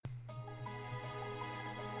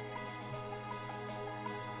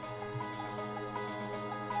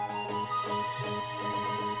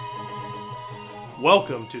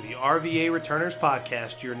Welcome to the RVA Returners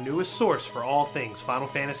Podcast, your newest source for all things Final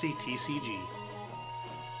Fantasy TCG.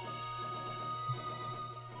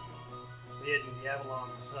 The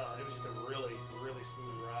Avalon was, it was just a really, really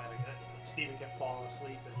smooth ride. Steven kept falling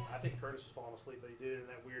asleep, and I think Curtis was falling asleep, but he did it in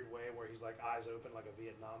that weird way where he's like eyes open like a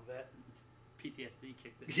Vietnam vet. PTSD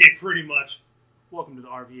kicked it. Yeah, pretty much. Welcome to the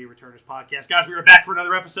RVA Returners Podcast. Guys, we are back for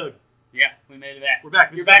another episode. Yeah, we made it back. We're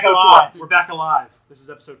back. You're back alive. We're back alive. This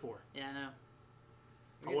is episode 4. Yeah, I know.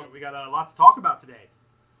 We got lots to talk about today.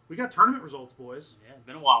 We got tournament results, boys. Yeah, it's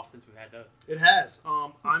been a while since we've had those. It has.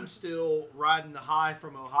 I'm still riding the high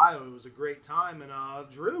from Ohio. It was a great time. And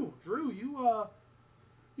Drew,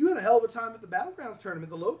 you had a hell of a time at the Battlegrounds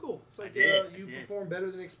tournament, the local. It's like you performed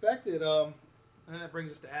better than expected. And that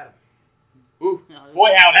brings us to Adam. Ooh,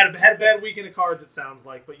 boy, howdy. Had a bad weekend of cards, it sounds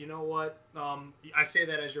like. But you know what? I say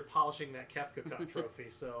that as you're polishing that Kefka Cup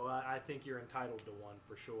trophy. So I think you're entitled to one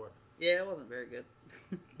for sure. Yeah, it wasn't very good.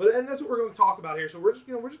 And that's what we're going to talk about here. So we're just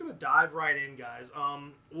going to dive right in, guys.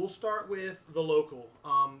 We'll start with the local.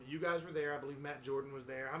 You guys were there. I believe Matt Jordan was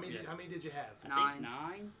there. How many did you have?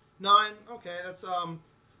 Nine. Okay,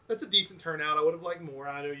 that's a decent turnout. I would have liked more.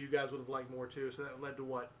 I know you guys would have liked more too. So that led to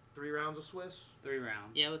what? 3 rounds of Swiss? 3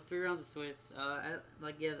 rounds. Yeah, it was 3 rounds of Swiss. I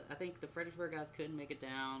think the Fredericksburg guys couldn't make it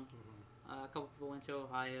down. Mm-hmm. A couple people went to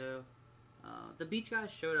Ohio. The beach guys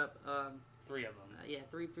showed up. 3 of them.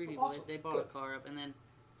 Three people. Awesome. They brought a car up, and then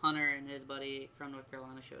Hunter and his buddy from North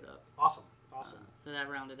Carolina showed up. Awesome. So that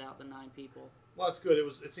rounded out the 9 people. Well, that's good.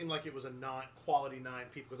 It seemed like it was a quality 9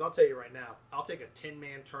 people. Because I'll tell you right now, I'll take a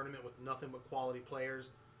 10-man tournament with nothing but quality players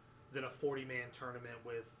than a 40-man tournament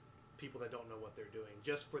with people that don't know what they're doing.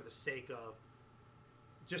 Just for the sake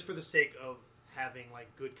of having like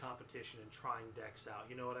good competition and trying decks out.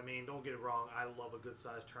 You know what I mean? Don't get it wrong. I love a good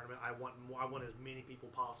sized tournament. I want as many people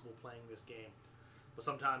possible playing this game. But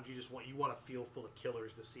sometimes you want a field full of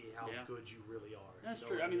killers to see how good you really are. That's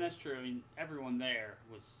true. That's true. Everyone there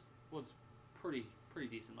was pretty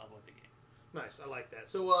decent level at the game. Nice. I like that.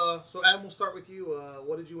 So Adam, we'll start with you.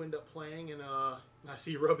 What did you end up playing? And I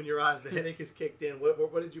see you rubbing your eyes. The headache has kicked in.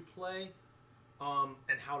 What did you play?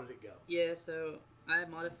 And how did it go? Yeah, so I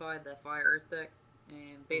modified the Fire Earth deck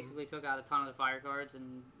and basically took out a ton of the fire cards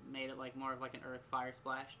and made it like more of like an Earth Fire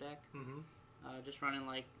Splash deck. Mm-hmm. Just running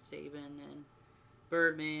like Sabin and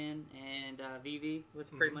Birdman and Vivi, which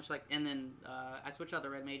pretty much like, and then I switched out the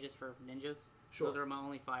red mages for ninjas. Sure. Those are my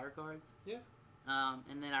only fire cards. Yeah.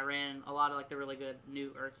 And then I ran a lot of like the really good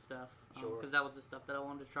new Earth stuff. Because that was the stuff that I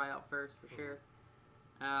wanted to try out first for sure.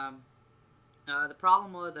 The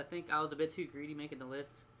problem was I think I was a bit too greedy making the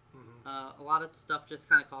list. Mm-hmm. A lot of stuff just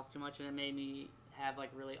kind of cost too much, and it made me have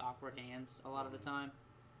like really awkward hands a lot of the time.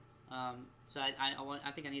 So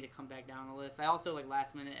I think I need to come back down the list. I also like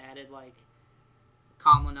last minute added like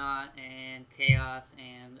Kamlanat and Chaos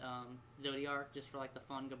and Zodiark just for like the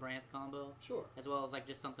fun Gabranth combo. Sure. As well as like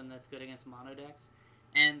just something that's good against mono decks.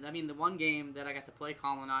 And I mean the one game that I got to play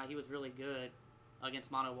Kamlanat, he was really good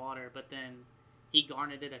against mono water, but then he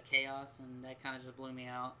garnered it a Chaos, and that kind of just blew me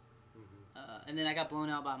out. Mm-hmm. And then I got blown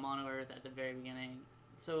out by mono Earth at the very beginning.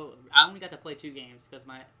 So I only got to play 2 games because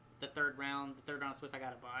the third round of Swiss I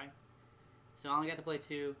got to buy. So I only got to play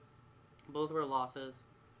 2. Both were losses.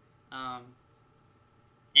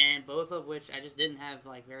 And both of which I just didn't have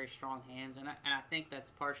like very strong hands, and I think that's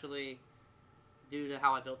partially due to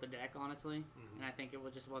how I built the deck, honestly. Mm-hmm. And I think it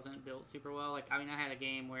just wasn't built super well. Like I had a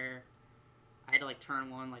game where I had to like turn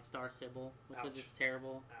 1 like Star Sybil, which was just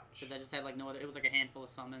terrible because I just had like no other. It was like a handful of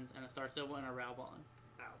summons and a Star Sybil and a Raubon.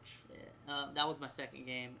 Ouch. Yeah. That was my second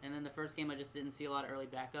game, and then the first game I just didn't see a lot of early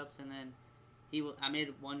backups, and then I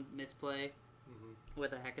made one misplay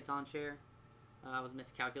with a Hecaton chair. I was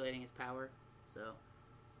miscalculating his power, so.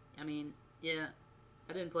 I mean, yeah,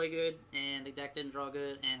 I didn't play good, and the deck didn't draw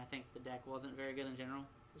good, and I think the deck wasn't very good in general.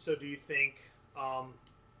 So do you think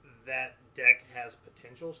that deck has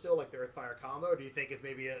potential still, like the Earthfire combo, or do you think it's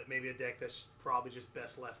maybe a deck that's probably just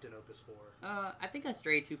best left in Opus 4? I think I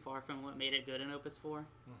strayed too far from what made it good in Opus 4.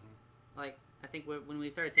 Mm-hmm. Like, I think when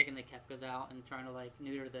we started taking the Kefkas out and trying to, like,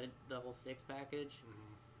 neuter the whole 6 package,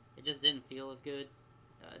 it just didn't feel as good.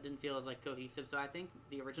 It didn't feel as like cohesive, so I think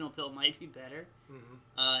the original build might be better.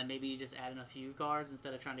 And maybe you just add in a few cards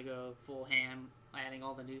instead of trying to go full ham, adding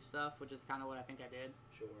all the new stuff, which is kind of what I think I did.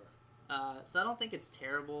 Sure. So I don't think it's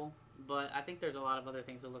terrible, but I think there's a lot of other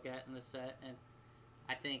things to look at in the set, and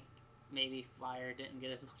I think maybe Fire didn't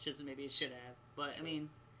get as much as maybe it should have. But sure. I mean,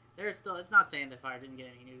 there's still. It's not saying that Fire didn't get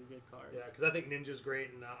any new good cards. Yeah, because I think Ninja's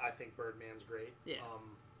great, and I think Birdman's great. Yeah.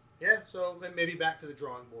 Yeah, so maybe back to the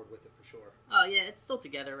drawing board with it for sure. Oh yeah, it's still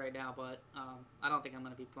together right now, but I don't think I'm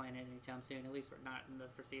going to be playing it anytime soon. At least not in the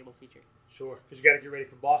foreseeable future. Sure, because you got to get ready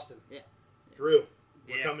for Boston. Yeah. Drew,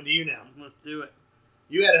 we're coming to you now. Let's do it.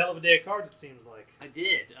 You had a hell of a day of cards, it seems like. I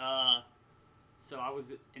did. So I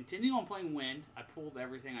was intending on playing Wind. I pulled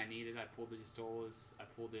everything I needed. I pulled the Gistolas. I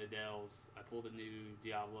pulled the Adels. I pulled the new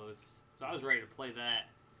Diablos. So I was ready to play that.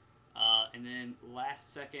 And then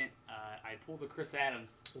last second, I pulled the Chris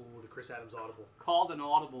Adams. Ooh, the Chris Adams Audible. Called an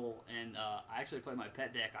audible, and I actually played my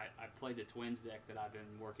pet deck. I played the Twins deck that I've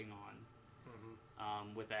been working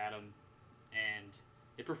on with Adam, and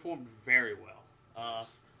it performed very well.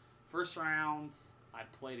 First rounds, I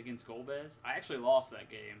played against Golbez. I actually lost that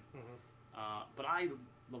game. But I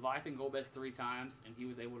Leviathan Golbez 3 times, and he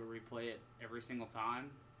was able to replay it every single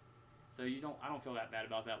time. So I don't feel that bad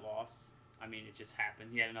about that loss. I mean, it just happened.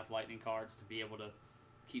 He had enough lightning cards to be able to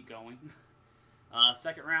keep going.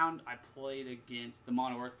 Second round, I played against the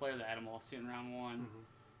Mono Earth player that Adam lost to in round 1,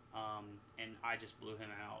 and I just blew him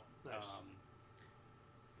out. Nice.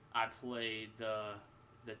 I played the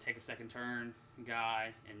take a second turn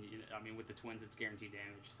guy, and I mean, with the Twins, it's guaranteed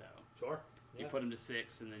damage. So Sure. you put him to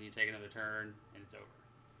 6, and then you take another turn, and it's over.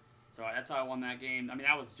 So that's how I won that game. I mean,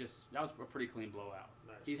 that was a pretty clean blowout.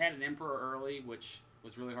 Nice. He had an Emperor early, which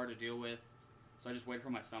was really hard to deal with. So I just waited for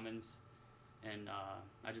my summons, and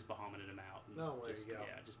I just Bahamut'd him out. And No, there just, you go.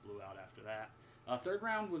 Yeah, just blew out after that. Third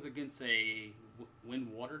round was against a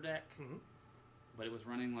Wind Water deck, but it was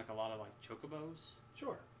running like a lot of like Chocobos.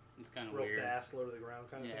 Sure. It's kind of real weird. fast, low to the ground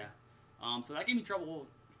kind of thing. Yeah. So that gave me trouble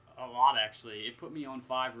a lot, actually. It put me on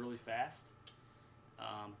 5 really fast,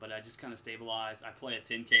 but I just kind of stabilized. I play a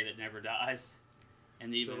 10K that never dies.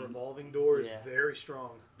 And The revolving door is Yeah. very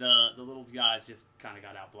strong. The little guys just kind of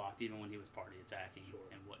got outblocked, even when he was party attacking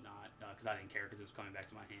and whatnot, because I didn't care because it was coming back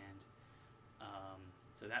to my hand.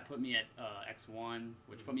 So that put me at X1,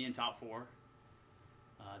 which put me in top 4.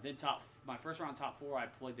 Then my first round top 4, I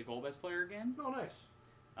played the Golbez player again. Oh, nice.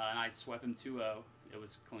 And I swept him 2-0. It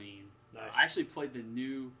was clean. Nice. I actually played the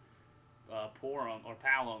new Porum or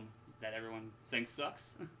Palom that everyone thinks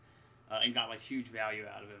sucks, and got like huge value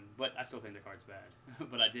out of him. But I still think the card's bad.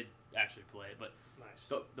 But I did actually play it. But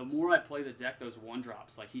nice. the more I play the deck, those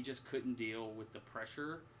 1-drops, like he just couldn't deal with the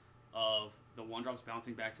pressure of the 1-drops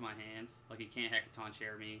bouncing back to my hands. Like he can't Hecaton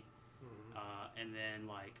share me, and then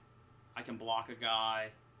like I can block a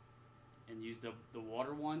guy and use the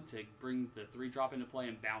water one to bring the 3-drop into play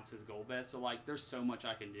and bounce his Golbez. So like there's so much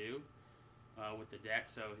I can do with the deck.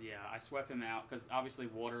 So yeah, I swept him out because obviously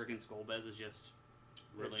water against Golbez is just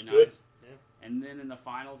really It's nice. good. Yeah. And then in the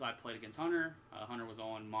finals, I played against Hunter. Hunter was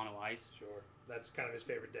on Mono Ice. Sure. That's kind of his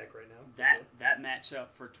favorite deck right now. That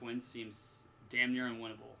matchup for Twins seems damn near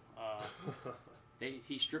unwinnable.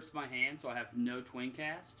 He strips my hand, so I have no Twin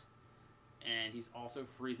cast, and he's also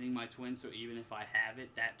freezing my Twin. So even if I have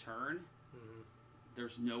it that turn,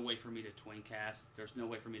 there's no way for me to Twin cast. There's no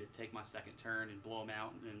way for me to take my second turn and blow him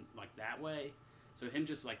out and like that way. So him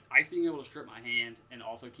just like Ice being able to strip my hand and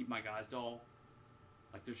also keep my guys dull.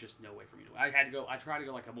 Like there's just no way for me to. I tried to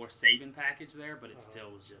go like a more saving package there, but it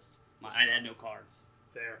still was just. I had no cards.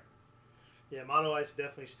 Fair. Yeah, Mono Ice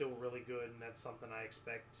definitely still really good, and that's something I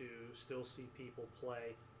expect to still see people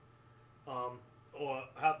play. Or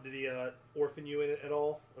how did he orphan you in it at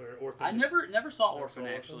all? Or orphan? I never saw Orphan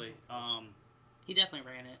Orphan? actually. He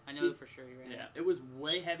definitely ran it. I know for sure he ran it. Yeah, it was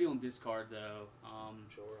way heavy on discard though.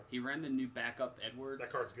 Sure. He ran the new backup Edwards.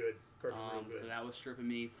 That card's good. Card's real good. So that was stripping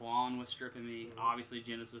me. Flan was stripping me. Obviously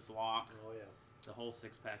Genesis Lock. Oh yeah. The whole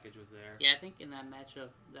 6 package was there. Yeah, I think in that matchup,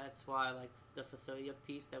 that's why like the Fasolia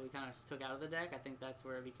piece that we kind of took out of the deck. I think that's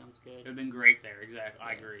where it becomes good. It would have been great there. Exactly.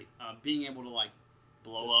 I Yeah. agree. Being able to like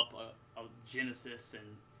blow up a Genesis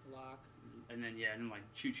and Lock. and then like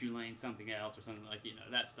Choo Choo Lane something else or something like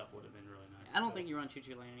that stuff would have been really nice. I don't think you run Choo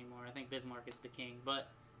Choo Lane anymore. I think Bismarck is the king, but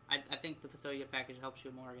I think the Fasolia package helps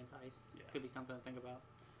you more against Ice. Yeah. Could be something to think about.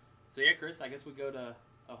 So yeah, Chris, I guess we go to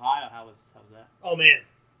Ohio. How was that? Oh man,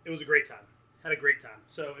 it was a great time. Had a great time.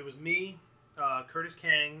 So it was me, Curtis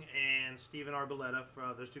Kang, and Steven Arboleta.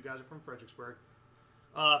 Those 2 guys are from Fredericksburg.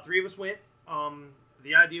 3 of us went.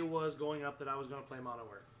 The idea was going up that I was going to play Mono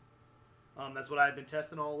Earth. That's what I had been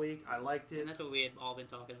testing all week. I liked it. And that's what we had all been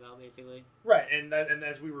talking about, basically. Right, and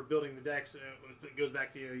as we were building the decks, it goes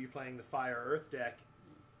back to you playing the Fire Earth deck.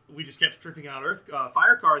 We just kept stripping out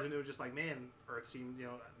Fire cards, and it was just like, man, Earth seemed,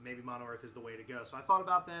 maybe Mono Earth is the way to go. So I thought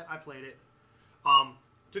about that. I played it.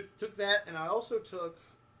 Took that, and I also took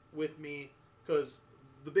with me, because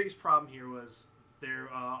the biggest problem here was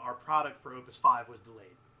our product for Opus 5 was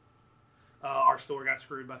delayed. Our store got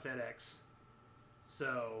screwed by FedEx.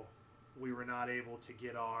 So we were not able to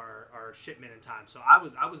get our shipment in time. So I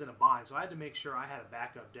was in a bind. So I had to make sure I had a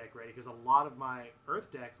backup deck ready because a lot of my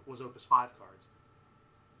Earth deck was Opus 5 cards.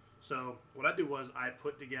 So what I did was I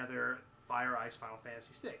put together Fire Ice Final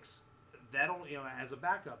Fantasy 6. That only, as a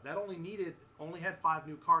backup, that only had 5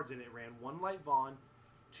 new cards in it. It ran 1 Light Vaughn,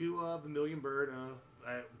 2 Vermilion Bird,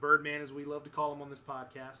 Birdman as we love to call him on this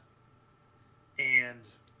podcast, and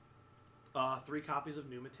 3 copies of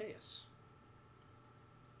New Mateus.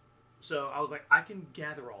 So I was like, I can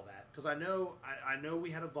gather all that because I know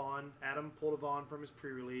we had a Vaughn. Adam pulled a Vaughn from his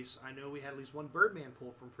pre-release. I know we had at least 1 Birdman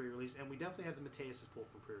pulled from pre-release, and we definitely had the Mateus pulled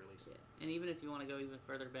from pre-release. Yeah. And even if you want to go even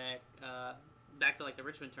further back, back to like the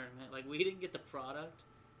Richmond tournament, like we didn't get the product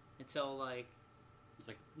until like It was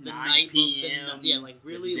like the 9 night p.m. yeah, like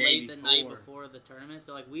really the late day the night before. before the tournament.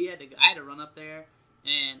 So like I had to run up there,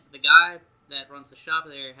 and the guy that runs the shop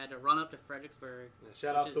there had to run up to Fredericksburg. Yeah,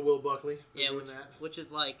 shout outs to Will Buckley for doing that. Which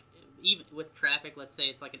is like, even with traffic, let's say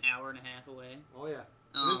it's like an hour and a half away. Oh yeah,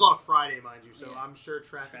 this is on a Friday, mind you, so yeah. I'm sure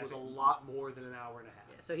traffic was a lot more than an hour and a half.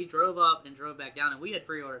 Yeah, so he drove up and drove back down, and we had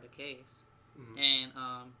pre-ordered a case, Mhm.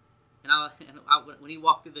 and when he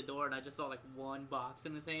walked through the door, and I just saw like 1 box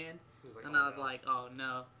in his hand, He was like, and "Oh, I was no." like, oh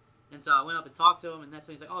no. And so I went up and talked to him, and that's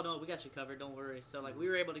when he's like, oh no, we got you covered, don't worry. So like we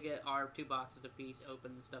were able to get our 2 boxes apiece,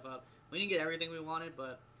 open and stuff up. We didn't get everything we wanted,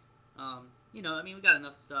 but we got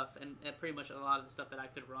enough stuff, and pretty much a lot of the stuff that I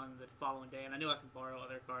could run the following day, and I knew I could borrow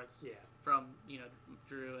other cards Yeah. from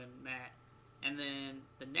Drew and Matt. And then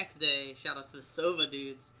the next day, shout outs to the Sova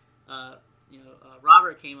dudes.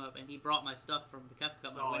 Robert came up and he brought my stuff from the Kefka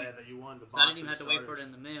Cup. Oh yeah, that you won the box. So I didn't even of have to wait for it starters.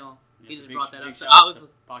 in the mail. Yeah, He so just big- brought that big up. So shout I outs was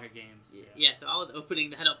to Pocket Games. yeah, so I was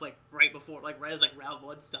opening that up like right before, like right as like round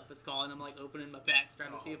 1 stuff is calling. I'm like opening my packs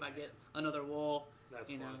trying to see if I get another wool.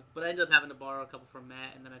 That's you know. fun. But I ended up having to borrow a couple from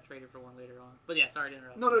Matt, and then I traded for 1 later on. But yeah, sorry to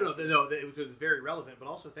interrupt. No, because it's very relevant. But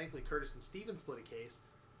also, thankfully, Curtis and Steven split a case,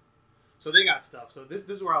 so they got stuff. So this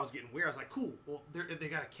is where I was getting weird. I was like, cool. Well, they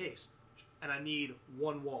got a case, and I need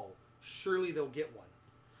 1 wall. Surely they'll get one.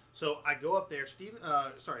 So I go up there.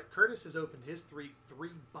 Curtis has opened his three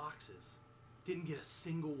boxes. Didn't get a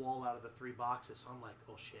single wall out of the 3 boxes. So I'm like,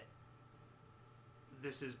 oh shit.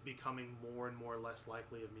 This is becoming more and more less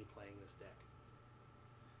likely of me playing this deck.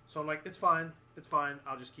 So I'm like, it's fine.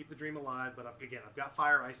 I'll just keep the dream alive. But I've got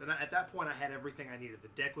Fire Ice. And at that point, I had everything I needed.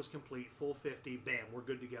 The deck was complete, full 50. Bam, we're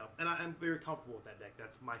good to go. And I'm very comfortable with that deck.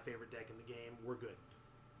 That's my favorite deck in the game. We're good.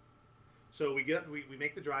 So we get up, we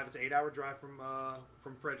make the drive. It's an 8-hour drive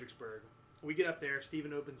from Fredericksburg. We get up there.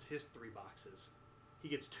 Steven opens his 3 boxes. He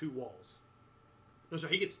gets 2 walls. No,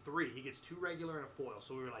 sorry, he gets 3. He gets 2 regular and a foil.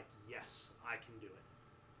 So we were like, yes, I can do it.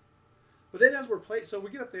 But then as so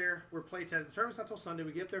we get up there, we're play testing. The tournament's not until Sunday.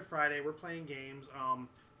 We get up there Friday. We're playing games.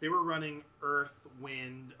 They were running Earth,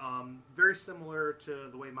 Wind, very similar to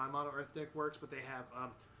the way my Mono Earth deck works, but they have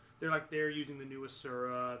they're using the new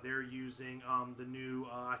Asura. They're using the new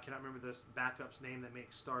I cannot remember this backup's name that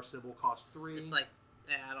makes Star Sybil cost 3. It's like,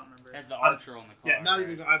 I don't remember. It has the Archer on the card. Yeah, not right?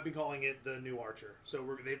 even. I've been calling it the new Archer. So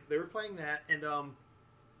they were playing that, and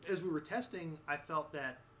as we were testing, I felt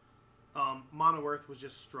that Mono Earth was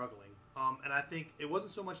just struggling. And I think it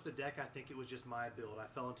wasn't so much the deck. I think it was just my build. I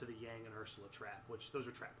fell into the Yang and Ursula trap, which those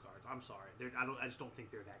are trap cards. I'm sorry. I just don't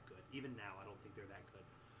think they're that good. Even now, I don't think they're that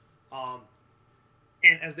good.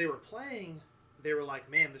 And as they were playing, they were like,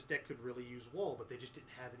 man, this deck could really use wall, but they just didn't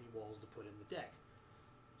have any walls to put in the deck.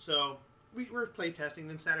 So we were play testing.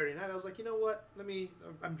 Then Saturday night, I was like, you know what?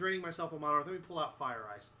 I'm draining myself on Mono Earth. Let me pull out Fire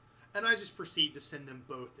Ice. And I just proceed to send them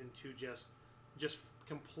both into just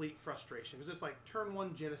complete frustration. Because it's like turn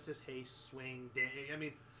 1 Genesis, haste, swing,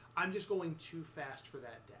 I'm just going too fast for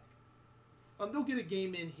that deck. They'll get a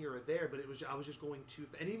game in here or there, but I was just going too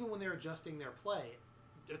fast. And even when they're adjusting their play,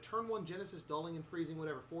 a turn 1 Genesis, dulling and freezing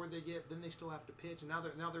whatever forward they get, then they still have to pitch, and now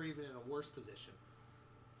they're even in a worse position.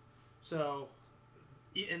 So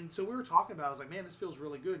we were talking about it. I was like, man, this feels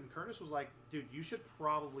really good. And Curtis was like, dude, you should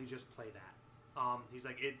probably just play that. He's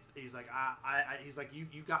like,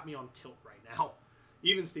 you got me on tilt right now.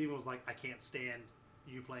 Even Steven was like, I can't stand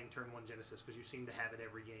you playing turn 1 Genesis because you seem to have it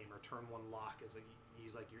every game, or turn 1 lock.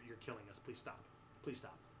 He's like, you're killing us. Please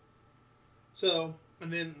stop. So that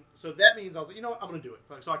means I was like, you know what, I'm gonna do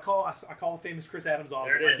it. So I call the famous Chris Adams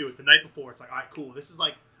office. I do it the night before. It's like, all right, cool. This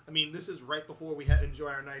is right before we enjoy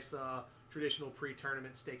our nice traditional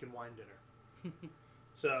pre-tournament steak and wine dinner.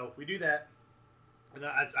 So we do that. And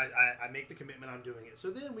I make the commitment I'm doing it.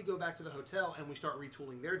 So then we go back to the hotel and we start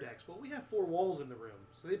retooling their decks. Well, we have 4 walls in the room.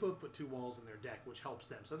 So they both put 2 walls in their deck, which helps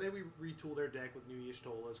them. So we retool their deck with new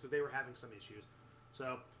Y'shtolas because they were having some issues.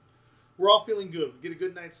 So we're all feeling good. We get a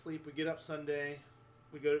good night's sleep. We get up Sunday.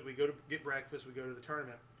 We go to get breakfast. We go to the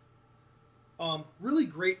tournament. Really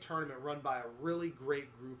great tournament run by a really great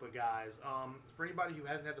group of guys. For anybody who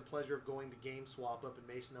hasn't had the pleasure of going to GameSwap up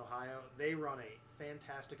in Mason, Ohio, they run a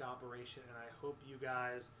fantastic operation, and I hope you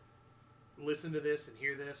guys listen to this and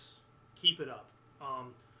hear this. Keep it up.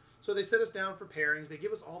 So they set us down for pairings. They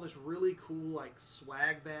give us all this really cool like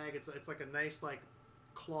swag bag. It's like a nice like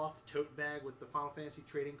cloth tote bag with the Final Fantasy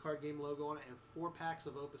trading card game logo on it, and 4 packs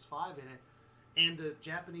of Opus 5 in it, and a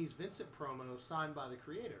Japanese Vincent promo signed by the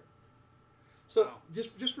creator. So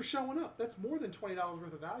just for showing up, that's more than $20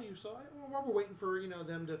 worth of value. So while we're waiting for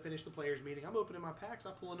them to finish the players meeting, I'm opening my packs.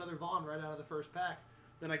 I pull another Vaughn right out of the first pack.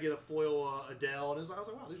 Then I get a foil Adele, and I was like,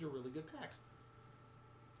 wow, these are really good packs.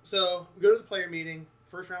 So we go to the player meeting,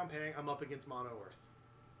 first round pairing. I'm up against Mono Earth.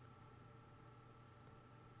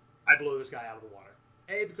 I blow this guy out of the water.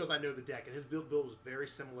 A, because I know the deck, and his build was very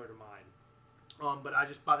similar to mine. But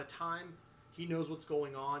by the time he knows what's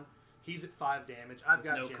going on, he's at 5 damage. I've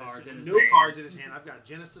got cards in his hand. I've got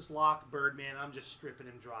Genesis Lock, Birdman. I'm just stripping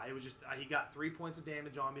him dry. It was just he got 3 points of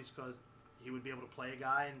damage on me because he would be able to play a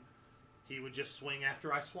guy, and he would just swing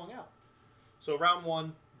after I swung out. So round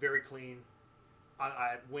 1, very clean.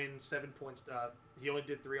 I win 7 points. He only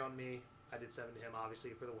did 3 on me. I did 7 to him,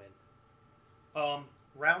 obviously, for the win.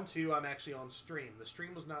 Round 2, I'm actually on stream. The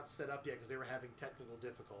stream was not set up yet because they were having technical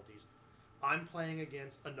difficulties. I'm playing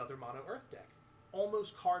against another Mono Earth deck.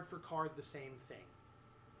 Almost card for card the same thing.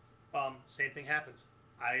 Same thing happens.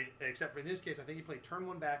 Except for in this case, I think he played turn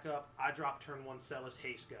 1 backup. I drop turn 1 Celis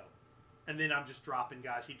Haste Go. And then I'm just dropping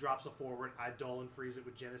guys. He drops a forward. I dull and freeze it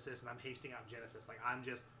with Genesis, and I'm hasting out Genesis. Like I'm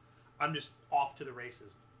just off to the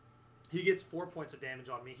races. He gets 4 points of damage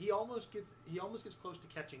on me. He almost gets close to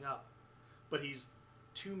catching up, but he's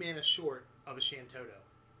 2 mana short of a Shantoto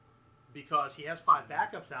because he has 5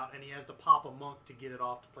 backups out, and he has to pop a monk to get it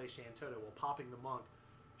off to play Shantoto. Well, popping the monk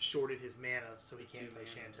shorted his mana, so he can't play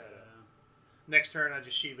Shantoto. Yeah. Next turn, I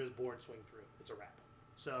just Shiva's board swing through. It's a wrap.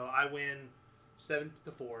 So I win 7-4.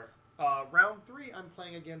 Round 3, I'm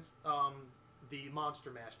playing against the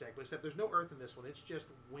Monster Mash deck, but except there's no Earth in this one. It's just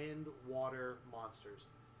wind, water, monsters.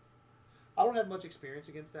 I don't have much experience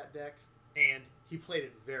against that deck, and he played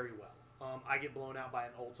it very well. I get blown out by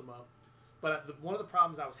an Ultima, but one of the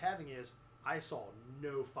problems I was having is I saw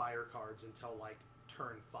no fire cards until like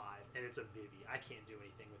turn 5, and it's a Vivi. I can't do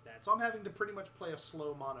anything with that, so I'm having to pretty much play a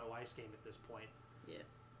slow mono ice game at this point.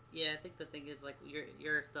 Yeah, I think the thing is like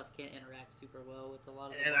your stuff can't interact super well with a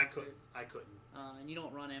lot of the monsters. I couldn't. And you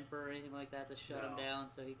don't run Emperor or anything like that to shut him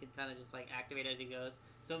down, so he can kind of just like activate as he goes.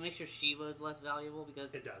 So it makes your Shiva is less valuable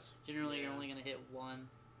because it does. Generally, you're only going to hit 1.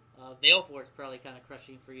 Veil Force probably kind of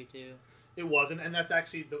crushing for you too. It was, and that's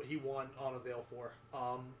actually he won on a Veil 4,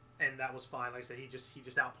 and that was fine. Like I said, he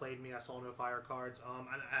just outplayed me. I saw no fire cards.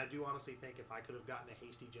 And I do honestly think if I could have gotten a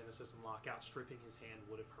hasty Genesis and lockout, stripping his hand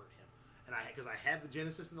would have hurt him. And because I had the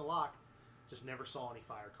Genesis in the lock, just never saw any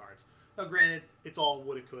fire cards. Now, granted, it's all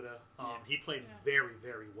woulda coulda. He played very,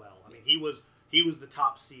 very well. I mean, he was the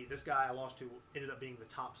top seed. This guy I lost to ended up being the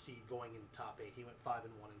top seed going into top 8. He went 5-1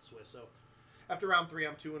 in Swiss. So after round 3,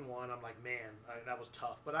 I'm 2-1. I'm like, man, that was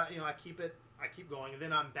tough. But I keep going, and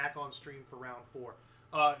then I'm back on stream for round 4.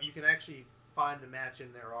 You can actually find the match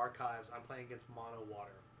in their archives. I'm playing against Mono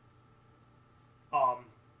Water.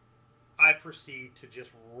 I proceed to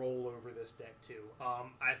just roll over this deck too.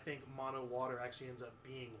 I think Mono Water actually ends up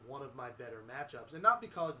being one of my better matchups, and not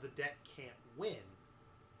because the deck can't win.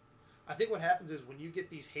 I think what happens is when you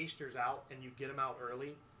get these hasters out and you get them out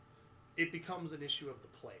early, it becomes an issue of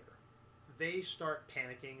the player. They start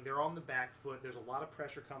panicking. They're on the back foot. There's a lot of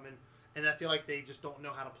pressure coming, and I feel like they just don't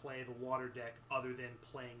know how to play the water deck other than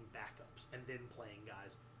playing backups and then playing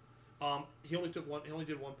guys. He only did 1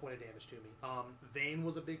 point of damage to me. Vayne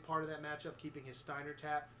was a big part of that matchup, keeping his Steiner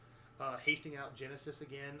tap, hasting out Genesis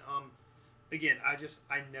again.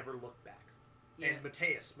 I never looked back. Yeah. And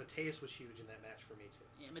Mateus was huge in that match for me too.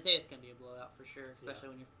 Yeah, Mateus can be a blowout for sure, especially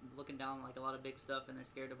when you're looking down like a lot of big stuff and they're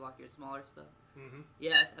scared to block your smaller stuff. Mm-hmm.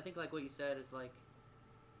 Yeah, I think like what you said is like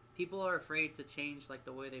people are afraid to change like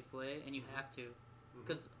the way they play, and you have to,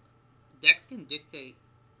 because decks can dictate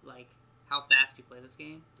like how fast you play this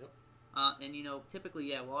game. Yep. And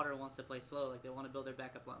typically, water wants to play slow. Like they want to build their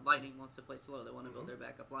backup line. Lightning wants to play slow. They want to build their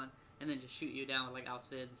backup line and then just shoot you down with like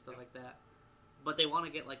Alcid and stuff like that. But they want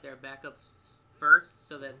to get like their backups first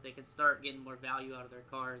so that they can start getting more value out of their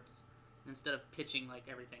cards instead of pitching like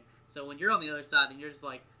everything. So when you're on the other side and you're just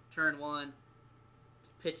like turn 1,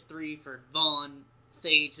 pitch 3 for Vaughn,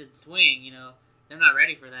 Sage, and swing, they're not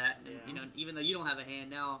ready for that. And, even though you don't have a hand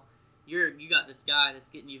now, you got this guy that's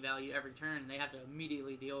getting you value every turn, and they have to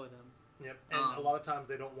immediately deal with him. Yep, and a lot of times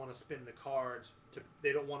they don't want to spin the cards.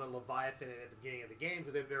 They don't want to Leviathan it at the beginning of the game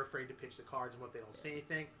because they're afraid to pitch the cards and what they don't say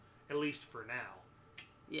anything. At least for now.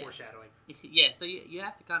 Yeah. Foreshadowing. Yeah, so you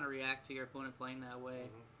have to kind of react to your opponent playing that way,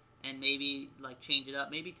 and maybe like change it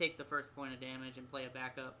up. Maybe take the first point of damage and play a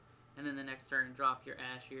backup, and then the next turn drop your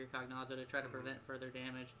Ash or your Cognazzo to try to prevent further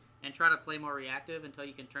damage, and try to play more reactive until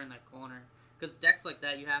you can turn that corner. Because decks like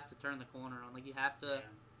that, you have to turn the corner on. Like you have to. Yeah.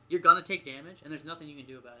 You're gonna take damage, and there's nothing you can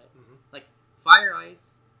do about it. Like Fire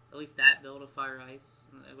Ice, at least that build of Fire Ice,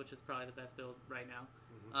 which is probably the best build right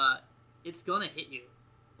now. It's gonna hit you.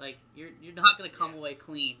 Like you're not gonna come away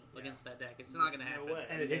clean against that deck. It's not gonna happen. No way.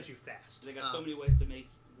 And it hits you fast. They got so many ways to make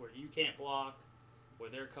where you can't block, where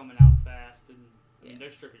they're coming out fast, and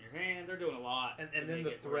they're stripping your hand. They're doing a lot. And then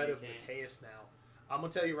the threat of Mateus now. I'm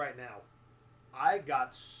gonna tell you right now, I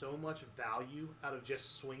got so much value out of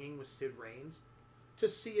just swinging with Sid Reigns to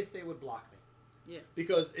see if they would block me. Yeah.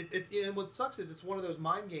 Because what sucks is it's one of those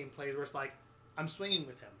mind game plays where it's like, I'm swinging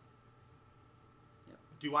with him. Yep.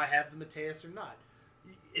 Do I have the Mateus or not?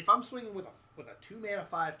 If I'm swinging with a 2-mana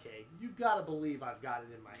 5K, you gotta believe I've got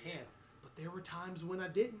it in my hand. But there were times when I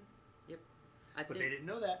didn't. Yep. But they didn't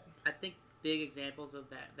know that. I think big examples of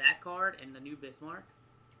that card and the new Bismarck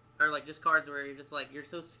are like just cards where you're just like you're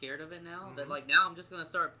so scared of it now that like now I'm just gonna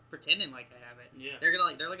start pretending like I have it. Yeah. They're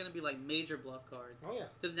gonna be like major bluff cards. Oh yeah.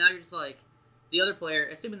 Because now you're just like the other player,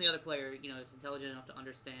 assuming the other player is intelligent enough to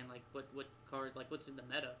understand like what cards like what's in the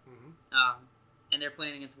meta. And they're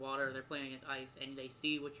playing against water, or they're playing against ice, and they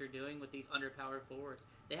see what you're doing with these underpowered forwards.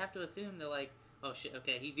 They have to assume they're like, oh shit,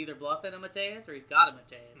 okay, he's either bluffing a Mateus or he's got a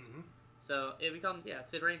Mateus. So it becomes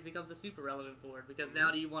Sid Reigns becomes a super relevant forward because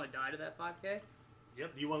now do you want to die to that 5K?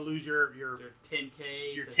 Yep. Do you want to lose your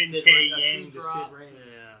 10K? Your to 10K Yang to Sid Reigns?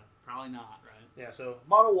 Yeah, probably not, right? Yeah. So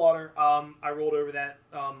Mono Water, I rolled over that.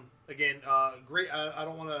 Again, great. I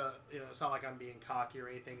don't want to sound like I'm being cocky or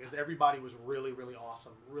anything because everybody was really really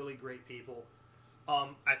awesome, really great people.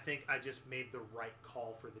 I think I just made the right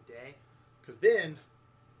call for the day, because then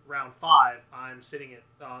round 5, I'm sitting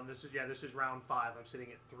at this is round 5. I'm sitting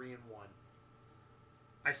at 3-1.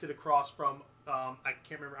 I sit across from I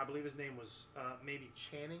can't remember. I believe his name was maybe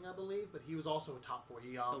Channing, I believe, but he was also a top 4.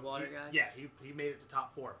 The water guy. Yeah, he made it to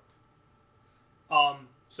top 4.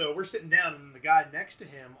 So we're sitting down, and the guy next to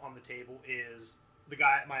him on the table is the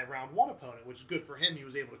guy, my round 1 opponent, which is good for him. He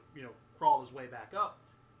was able to crawl his way back up.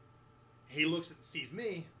 He looks at, sees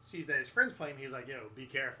me, sees that his friend's playing. He's like, "Yo, be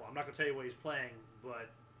careful. I'm not gonna tell you what he's playing, but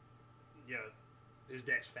his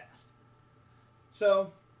deck's fast."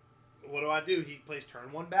 So, what do? He plays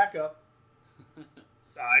turn 1 backup.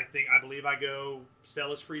 I believe I go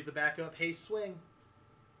Celis freeze the backup. Hey, swing.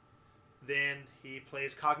 Then he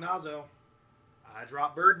plays Cognazzo. I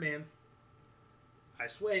drop Birdman. I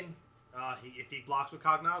swing. If he blocks with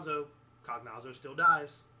Cognazzo, Cognazzo still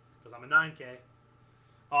dies because I'm a 9K.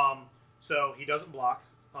 So he doesn't block.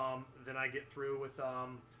 Then I get through with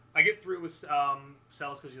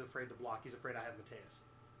Celis because he's afraid to block. He's afraid I have Mateus.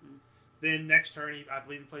 Then next turn, I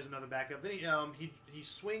believe he plays another backup. Then he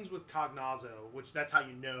swings with Cognazzo, which that's how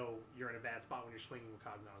you know you're in a bad spot when you're swinging with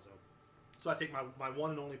Cognazzo. So I take my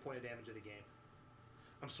one and only point of damage of the game.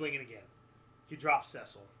 I'm swinging again. He drops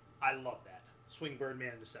Cecil. I love that. Swing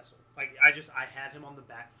Birdman into Cecil. Like I had him on the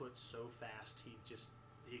back foot so fast.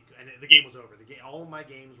 And the game was over. All of my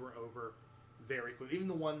games were over very quickly. Even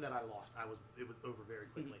the one that I lost, it was over very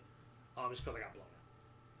quickly. Just because I got blown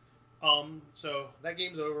out. So that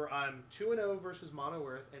game's over. I'm 2-0 versus Mono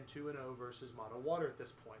Earth and 2-0 versus Mono Water at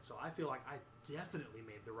this point. So I feel like I definitely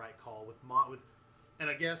made the right call with and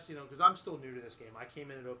I guess because I'm still new to this game. I came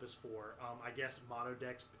in at Opus 4. I guess mono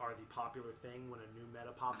decks are the popular thing when a new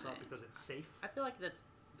meta pops up because it's safe. I feel like that's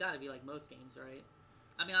got to be like most games, right?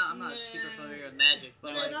 I mean, I'm not super familiar with Magic,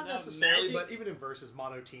 but not necessarily. But even in Versus,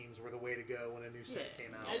 mono teams were the way to go when a new set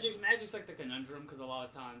came out. Magic's like the conundrum because a lot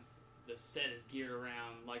of times the set is geared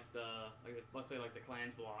around let's say the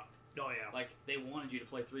clans block. Oh yeah. Like they wanted you to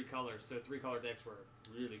play 3 colors, so 3-color decks were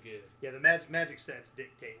really good. Yeah, the Magic sets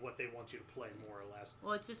dictate what they want you to play more or less.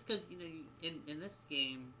 Well, it's just because in this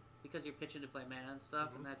game, because you're pitching to play mana and stuff,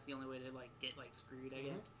 and that's the only way to get screwed,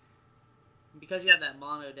 I guess. Because you have that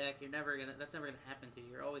mono deck, that's never gonna happen to you.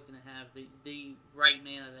 You're always gonna have the right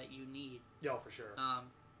mana that you need. Yeah, for sure.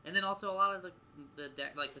 And then also a lot of the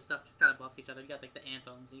deck, the stuff just kind of buffs each other. You got the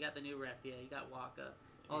Anthems, you got the new Refia, you got Waka,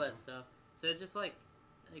 all that stuff. So it just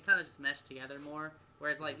it kind of just meshed together more.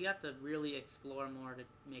 Whereas you have to really explore more to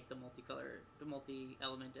make the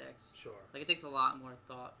multi-element decks. Sure. It takes a lot more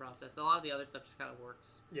thought process. A lot of the other stuff just kind of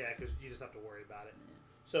works. Yeah, because you just have to worry about it. Yeah.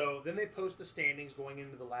 So then they post the standings going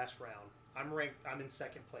into the last round. I'm in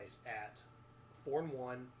second place at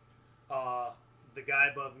 4-1. The guy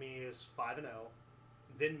above me is 5-0.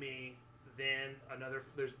 Then me. Then another.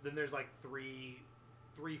 There's like three,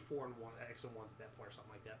 4-1 X and 1s at that point or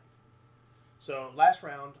something like that. So last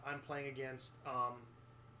round, I'm playing against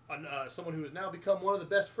someone who has now become one of the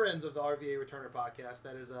best friends of the RVA Returner podcast.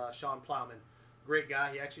 That is Sean Plowman, great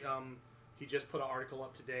guy. He actually he just put an article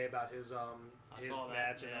up today about his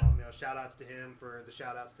match, and shout outs to him for the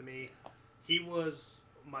shout outs to me. He was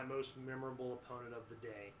my most memorable opponent of the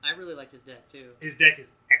day. I really liked his deck too. His deck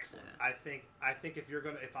is excellent. Yeah. I think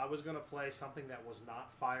if I was gonna play something that was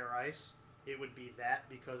not Fire Ice, it would be that,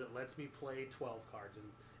 because it lets me play 12 cards, and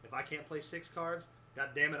if I can't play 6 cards, god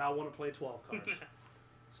damn it, I want to play 12 cards.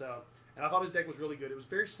 So, and I thought his deck was really good. It was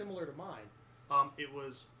very similar to mine. It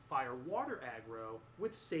was Fire Water aggro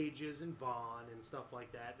with Sages and Vaughn and stuff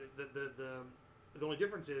like that. The only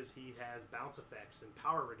difference is he has bounce effects and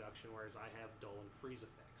power reduction, whereas I have dull and freeze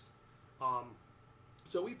effects.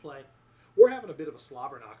 So we play. We're having a bit of a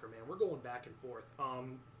slobber knocker, man. We're going back and forth.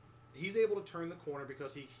 He's able to turn the corner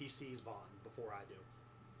because he sees Vaughn before I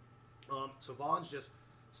do. So Vaughn's just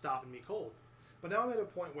stopping me cold. But now I'm at a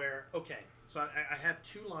point where, okay, so I have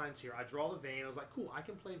 2 lines here. I draw the Vayne. I was like, cool, I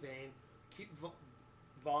can play Vayne, keep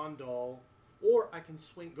Vaughn dull, or I can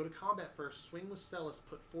go to combat first, swing with Celis,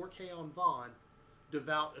 put 4K on Vaughn,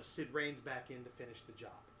 devout a Sid Reigns back in to finish the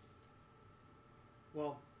job.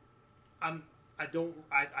 Well, I don't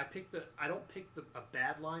pick a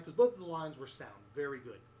bad line, because both of the lines were sound, very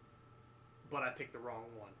good. But I picked the wrong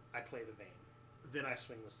one. I play the Vayne. Then I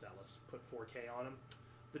swing with Celis, put 4K on him.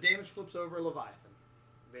 The damage flips over Leviathan.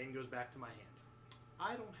 Vayne goes back to my hand.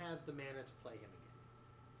 I don't have the mana to play him again.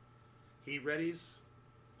 He readies.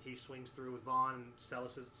 He swings through with Vaughn, and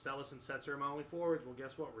Celis and Setzer are my only forwards. Well,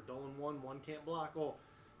 guess what? We're dulling one can't block. Well,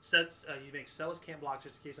 he makes Celis can't block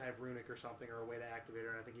just in case I have Runic or something, or a way to activate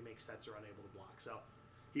her, and I think he makes Setzer unable to block. So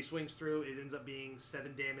he swings through. It ends up being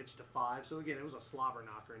 7 damage to 5. So again, it was a slobber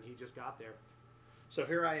knocker, and he just got there. So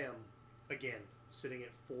here I am, again, sitting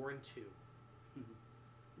at 4-2,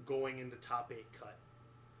 going into top 8 cut.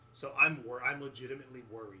 So I'm legitimately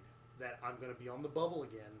worried that I'm going to be on the bubble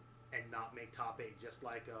again and not make top 8, just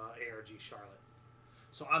like ARG Charlotte.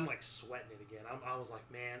 So I'm like sweating it again. I was like,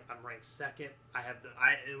 man, I'm ranked 2nd.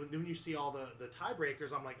 When you see all the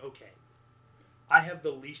tiebreakers, I'm like, okay, I have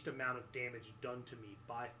the least amount of damage done to me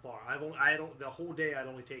by far. The whole day I'd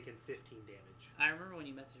only taken 15 damage. I remember when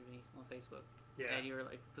you messaged me on Facebook. Yeah. And you were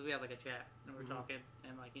like, because we have like a chat and we're talking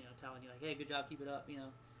and like, telling you like, hey, good job, keep it up,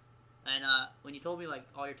 And when you told me like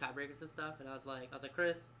all your tiebreakers and stuff, and I was like,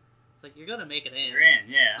 Chris, it's like, you're gonna make it in. You're in,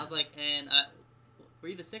 yeah. I was like, and were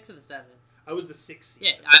you the 6 or the 7? I was the 6th seed.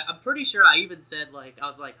 Yeah, I'm pretty sure I even said I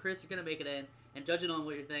was like, Chris, you're gonna make it in, and judging on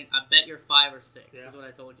what you're thinking, I bet you're 5 or 6. Yeah. Is what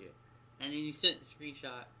I told you. And then you sent the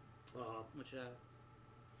screenshot, which.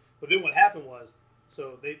 But then what happened was,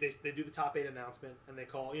 so they do the top 8 announcement, and they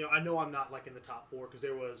call. I know I'm not like in the top 4 because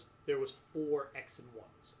there was 4 X and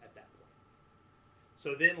 1s at that point.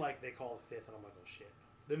 So then like they call the 5th, and I'm like, oh shit.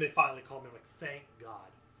 Then they finally called me. I'm like, thank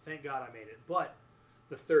God I made it. But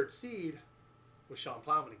the 3rd seed was Sean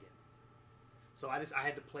Plowman again. So I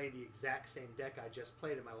had to play the exact same deck I just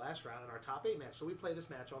played in my last round in our top 8 match. So we play this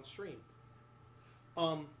match on stream.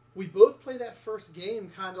 We both play that first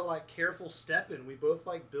game kind of like careful stepping. We both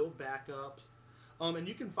like build backups. And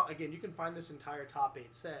you can find this entire top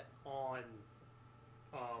 8 set on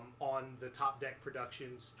the Top Deck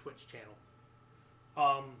Productions Twitch channel.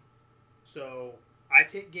 So I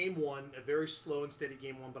take game 1, a very slow and steady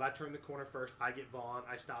game 1, but I turn the corner first. I get Vaughn.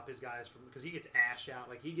 I stop his guys because he gets Ash out,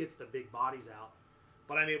 like he gets the big bodies out.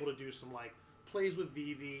 But I'm able to do some like plays with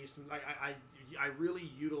VV. I really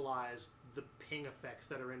utilize the ping effects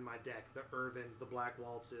that are in my deck, the Irvins, the Black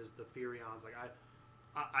Waltzes, the Furions. Like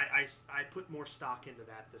I put more stock into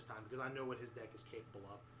that this time because I know what his deck is capable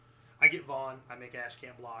of. I get Vaughn. I make Ash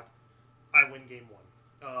can't block. I win game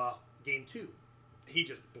 1. Game 2, he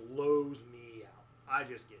just blows me out. I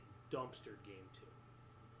just get dumpstered game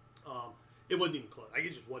 2. It wasn't even close. It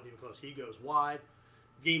just wasn't even close. He goes wide.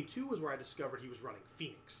 Game 2 was where I discovered he was running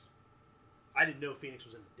Phoenix. I didn't know Phoenix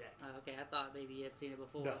was in the deck. Okay, I thought maybe you had seen it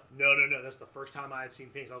before. No. That's the first time I had seen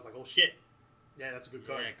Phoenix. I was like, oh shit. Yeah, that's a good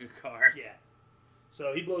card. Yeah, good card. Yeah.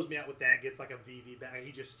 So he blows me out with that, gets like a VV back.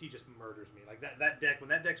 He just murders me. Like that deck, when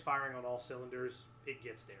that deck's firing on all cylinders, it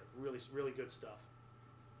gets there. Really, really good stuff.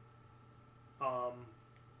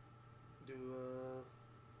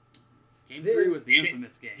 Game 3 was the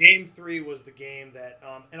infamous game. Game 3 was the game that,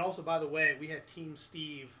 and also, by the way, we had Team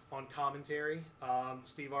Steve on commentary,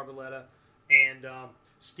 Steve Arboleta, and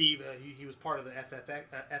Steve, he was part of the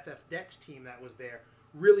FF Decks team that was there.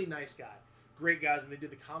 Really nice guy. great guys, and they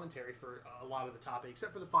did the commentary for a lot of the top 8,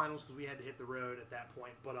 except for the finals because we had to hit the road at that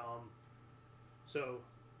point. But so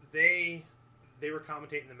they were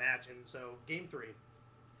commentating the match, and so game 3,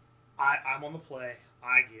 I'm on the play.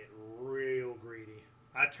 I get real greedy.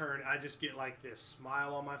 I just get like this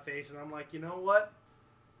smile on my face, and I'm like, you know what?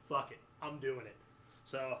 Fuck it. I'm doing it.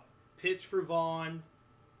 So pitch for Vaughn,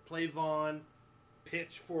 play Vaughn,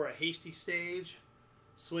 pitch for a hasty stage,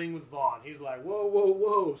 swing with Vaughn. He's like, whoa, whoa,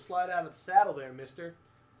 whoa, slide out of the saddle there, mister.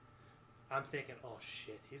 I'm thinking, oh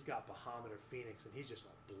shit, he's got Bahamut or Phoenix, and he's just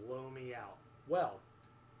going to blow me out. Well,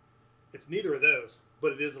 it's neither of those,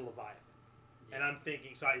 but it is a Leviathan. Yeah. And I'm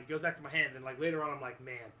thinking, so he goes back to my hand, and like later on I'm like,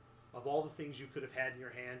 man, of all the things you could have had in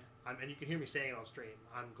your hand, and you can hear me saying it on stream,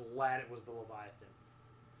 I'm glad it was the Leviathan.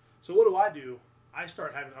 So what do? I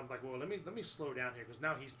start having, I'm like, well, let me slow down here, because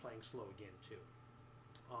now he's playing slow again too.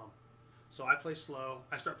 So I play slow.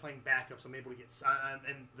 I start playing backups. I'm able to get,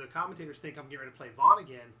 and the commentators think I'm getting ready to play Vaughn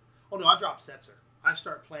again. Oh no, I drop Setzer. I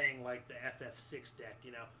start playing like the FF6 deck,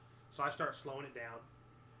 So I start slowing it down.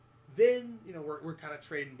 Then, we're kind of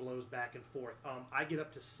trading blows back and forth. I get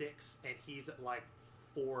up to 6, and he's at like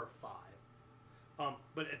 4 or 5.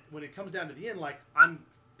 But when it comes down to the end, like I'm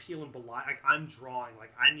peeling like I'm drawing.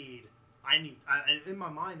 Like I need. In my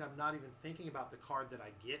mind, I'm not even thinking about the card that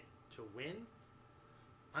I get to win.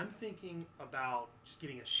 I'm thinking about just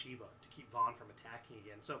getting a Shiva to keep Vaughn from attacking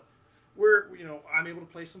again. So I'm able to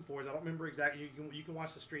play some fours. I don't remember exactly. You can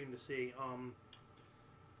watch the stream to see.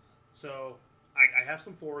 So I have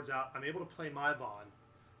some forwards out. I'm able to play my Vaughn.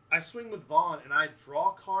 I swing with Vaughn, and I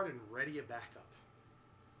draw a card and ready a backup.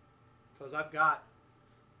 Because I've got,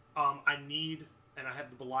 I have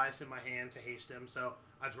the Belias in my hand to haste him. So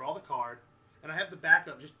I draw the card, and I have the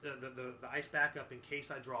backup, just the ice backup in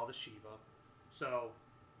case I draw the Shiva. So,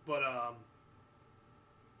 but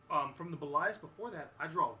from the Belias before that, I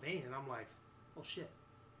draw a Vayne, and I'm like, oh shit,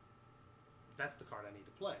 that's the card I need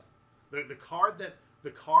to play. The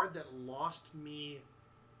card that lost me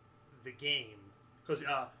the game, because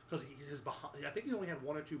I think he only had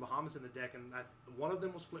 1 or 2 Bahamut's in the deck, and one of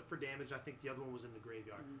them was flipped for damage. I think the other one was in the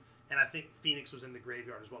graveyard, and I think Phoenix was in the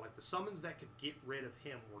graveyard as well. Like the summons that could get rid of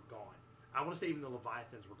him were gone. I want to say even the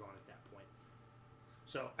Leviathans were gone at that point.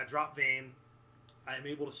 So I drop Vayne. I am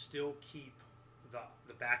able to still keep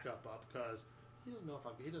the backup up because he doesn't know if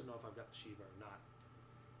I've got the Shiva or not.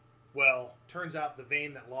 Well, turns out the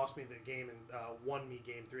Vayne that lost me the game and won me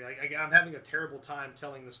game 3. I'm having a terrible time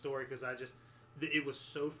telling the story because it was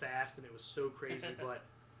so fast and it was so crazy. But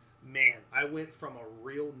man, I went from a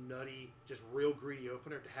real nutty, just real greedy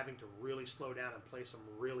opener to having to really slow down and play some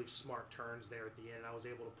really smart turns there at the end. I was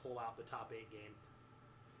able to pull out the top 8 game.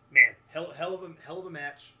 Man, hell of a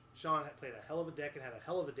match. Sean had played a hell of a deck and had a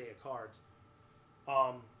hell of a day of cards.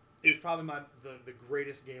 It was probably the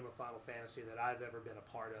greatest game of Final Fantasy that I've ever been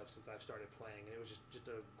a part of since I've started playing, and it was just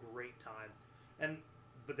a great time.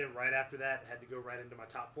 But then right after that, had to go right into my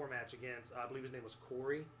top 4 match against, I believe his name was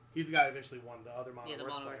Corey. He's the guy who eventually won the other Mono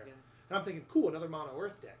Earth player. Yeah. And I'm thinking, cool, another Mono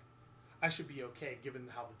Earth deck. I should be okay given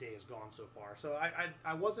how the day has gone so far. So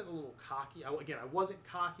I wasn't a little cocky. I wasn't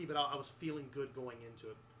cocky, but I was feeling good going into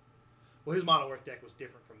it. Well, his Mono Earth deck was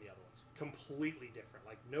different from the other ones. Completely different.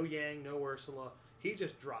 Like, no Yang, no Ursula. He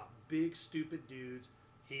just dropped big, stupid dudes.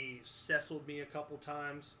 He Ceciled me a couple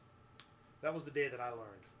times. That was the day that I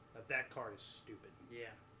learned that card is stupid.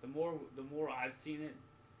 Yeah. The more I've seen it,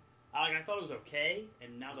 I thought it was okay,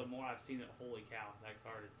 and now the more I've seen it, holy cow, that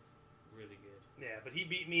card is really good. Yeah, but he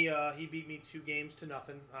beat me 2 games to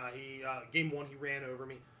nothing. Game 1, he ran over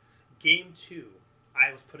me. Game 2,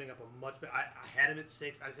 I was putting up a much better. I had him at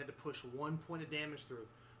 6. I just had to push 1 point of damage through.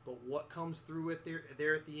 But what comes through it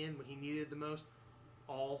there at the end when he needed it the most?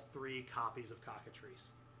 All 3 copies of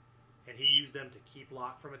Cockatrice. And he used them to keep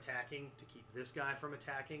Locke from attacking, to keep this guy from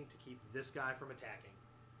attacking, to keep this guy from attacking.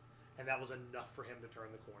 And that was enough for him to turn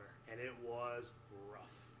the corner. And it was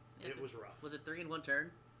rough. It was rough. Was it 3 in 1 turn?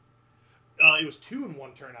 It was 2 in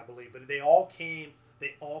 1 turn, I believe. But they all came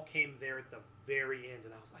there at the very end.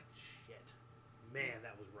 And I was like, shit. Man,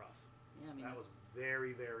 that was rough. Yeah, that was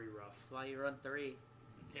very, very rough. That's why you run 3.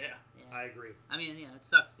 Yeah. I agree. I mean, it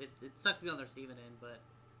sucks. It sucks to be on the receiving end, but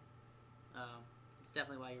it's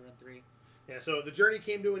definitely why you run 3. Yeah, so the journey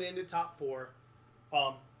came to an end at top 4.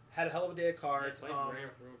 Had a hell of a day of cards. Played real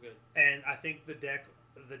good. And I think the deck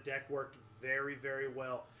worked very, very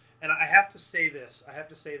well. And I have to say this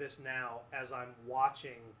now as I'm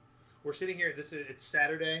watching. We're sitting here. It's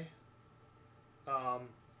Saturday. The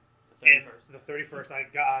 31st. I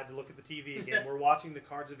had to look at the TV again. We're watching the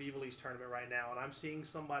Cards of Evil East tournament right now, and I'm seeing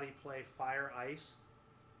somebody play Fire Ice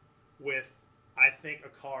with, I think, a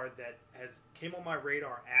card that came on my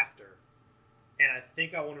radar after, and I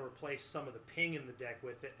think I want to replace some of the ping in the deck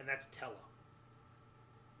with it, and that's Tella.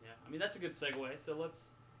 Yeah, I mean that's a good segue. So let's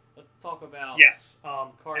talk about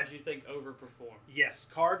cards you think overperform. Yes,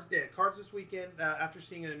 cards. Yeah, cards this weekend. After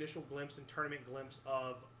seeing an initial glimpse and tournament glimpse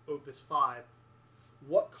of Opus 5,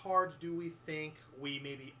 what cards do we think we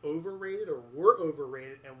maybe overrated or were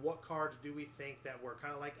overrated, and what cards do we think that were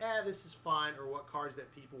kind of like, this is fine, or what cards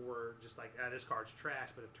that people were just like, this card's trash,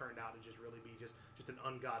 but have turned out to just really be just an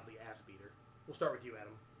ungodly ass beater? We'll start with you,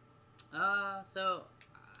 Adam. So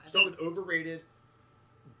start with overrated,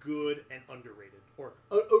 good, and underrated, or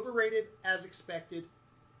overrated as expected,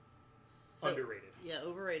 underrated. Yeah,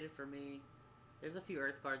 overrated for me. There's a few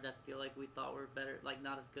Earth cards that feel like we thought were better, like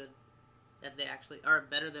not as good as they actually are,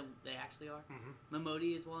 better than they actually are.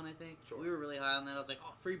 Momodi is one, I think. Sure. We were really high on that. I was like,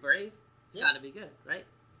 free Brave? It's got to be good, right?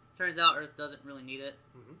 Turns out Earth doesn't really need it.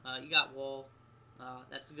 You got Wool.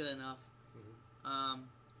 That's good enough.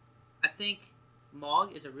 I think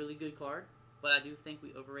Mog is a really good card, but I do think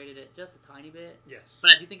we overrated it just a tiny bit. Yes.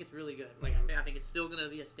 But I do think it's really good. Like I think it's still going to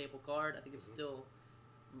be a staple card. I think it's still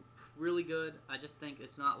really good. I just think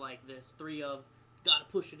it's not like this 3 of got to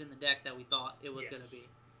push it in the deck that we thought it was going to be.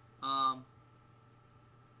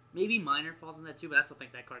 Maybe Miner falls in that too, but I still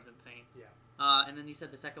think that card's insane. Yeah. And then you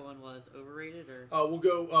said the second one was overrated, or? We'll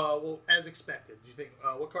go as expected. Do you think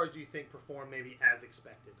what cards do you think perform maybe as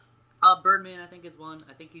expected? Birdman, I think, is one.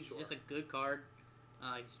 I think he's just a good card.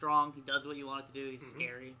 He's strong. He does what you want it to do. He's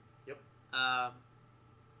scary. Yep.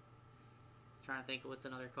 Trying to think of what's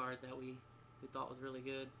another card that we thought was really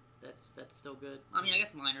good. That's still good. I mean, I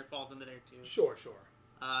guess Miner falls into there too. Sure.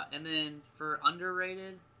 And then for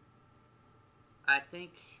underrated, I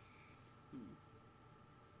think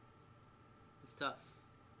it's tough.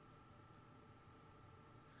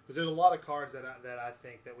 Because there's a lot of cards that I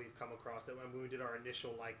think that we've come across that when we did our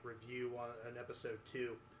initial review on episode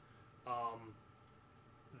 2,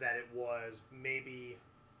 that it was maybe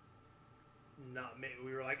not.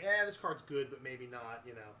 We were like, this card's good, but maybe not.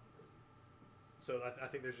 So I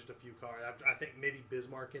think there's just a few cards. I think maybe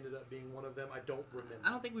Bismarck ended up being one of them. I don't remember. I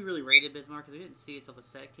don't think we really rated Bismarck because we didn't see it till the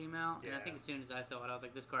set came out. Yeah. And I think as soon as I saw it, I was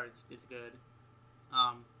like, this card it's good.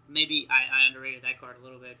 Maybe I underrated that card a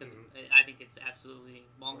little bit because I think it's absolutely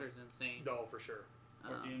bonkers insane. No, for sure.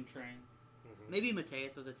 Or Doom Train. Maybe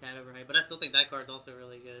Mateus was a tad overhyped, but I still think that card's also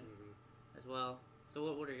really good as well.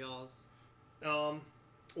 So what are y'all's?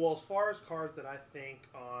 Well, as far as cards that I think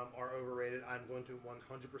are overrated, I'm going to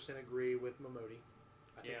 100% agree with Momodi.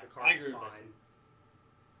 I think the card's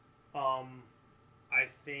fine. I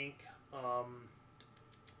think,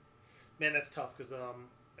 man, that's tough because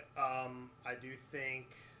I do think,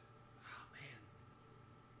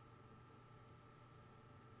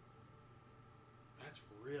 that's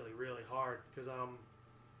really, really hard because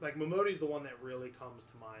Momodi's the one that really comes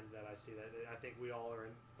to mind that I see. That I think we all are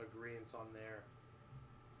in agreement on there.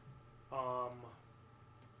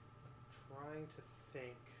 Trying to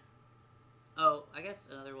think. Oh, I guess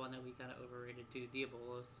another one that we kind of overrated too,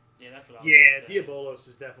 Diabolos. Yeah, that's what I was gonna say. Diabolos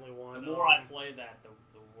is definitely one. The more I play that, the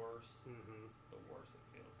worse. The worse it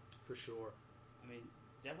feels. For sure. I mean,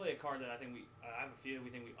 definitely a card that I think I have a feeling we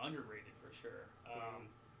think we underrated for sure.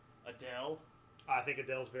 Adele. I think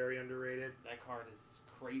Adele's very underrated. That card is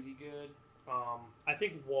crazy good. I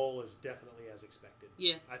think Wool is definitely as expected.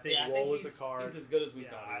 Yeah. I think Wool is a card. He's as good as we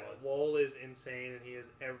thought he was. Wool is insane, and he is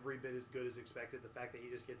every bit as good as expected. The fact that he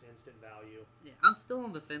just gets instant value. Yeah, I'm still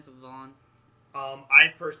on the fence with Vaughn.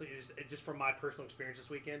 I personally, just from my personal experience this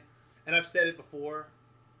weekend, and I've said it before,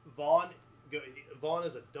 Vaughn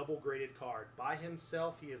is a double-graded card. By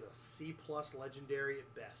himself, he is a C+ legendary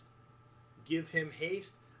at best. Give him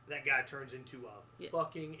haste, that guy turns into a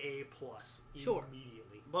fucking A+ immediately.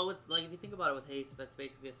 Well, if you think about it with haste, that's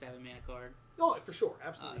basically a 7-mana card. Oh, for sure,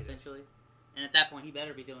 absolutely. Essentially. And at that point, he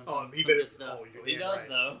better be doing some good stuff. He does,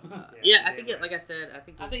 though. I think like I said, I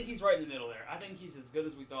think he's right in the middle there. I think he's as good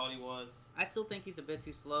as we thought he was. I still think he's a bit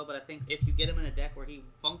too slow, but I think if you get him in a deck where he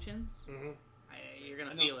functions, you're going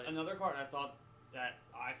to feel it. Another card I thought that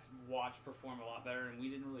I watched perform a lot better, and we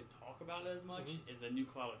didn't really talk about it as much, is the new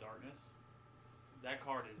Cloud of Darkness. That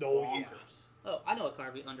card is bonkers. Yeah. Oh, I know a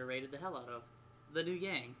card we underrated the hell out of. The New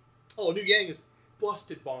Yang. Oh, New Yang is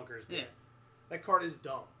busted bonkers good. Yeah. That card is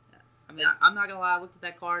dumb. Yeah. I mean, I'm not going to lie, I looked at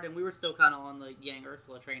that card, and we were still kind of on the Yang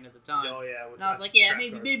Ursula train at the time. Oh, yeah. And I was like,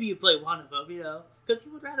 maybe you play one of them, because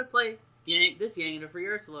you would rather play this Yang and a free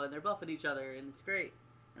Ursula, and they're buffing each other, and it's great.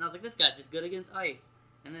 And I was like, this guy's just good against ice.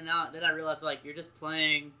 And then I realized, you're just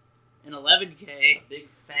playing an 11K. A big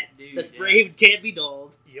fat dude. That's brave and can't be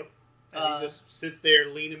dulled. Yep. And he just sits there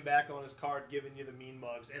leaning back on his card, giving you the mean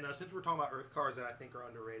mugs. And since we're talking about Earth cards that I think are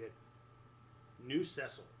underrated, New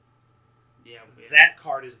Cecil. Yeah. That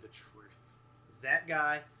card is the truth. That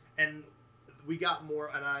guy, and we got more,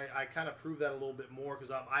 and I kind of proved that a little bit more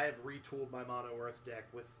because I have retooled my Mono Earth deck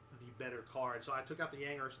with the better card. So I took out the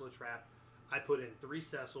Yang Ursula Trap. I put in 3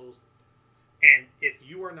 Cecils. And if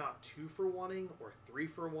you are not 2 for 1-ing or 3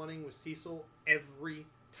 for 1-ing with Cecil, every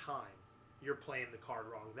time you're playing the card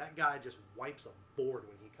wrong. That guy just wipes a board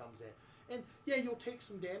when he comes in. And yeah, you'll take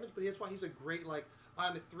some damage, but that's why he's a great, like,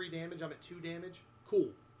 I'm at 3 damage, I'm at 2 damage. Cool.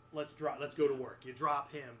 Let's go to work. You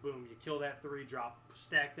drop him, boom, you kill that 3 drop,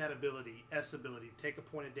 stack that ability, S ability, take a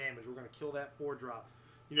point of damage. We're going to kill that 4 drop.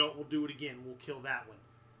 You know what? We'll do it again. We'll kill that one.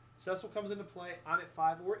 Cecil comes into play. I'm at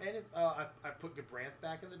 5, and if, I put Gabranth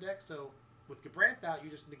back in the deck, so with Gabranth out, you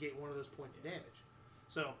just negate one of those points of damage.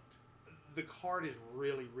 So the card is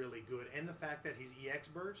really, really good, and the fact that he's EX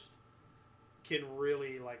burst can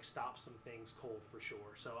really like stop some things cold for sure.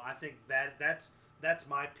 So I think that's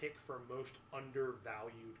my pick for most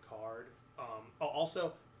undervalued card.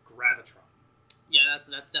 Also, Gravitron. Yeah,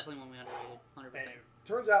 that's definitely one we underrated, 100%. And it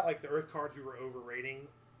turns out like the Earth cards we were overrating.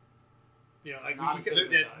 You know, like not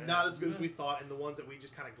as good as we thought, and the ones that we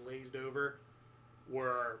just kind of glazed over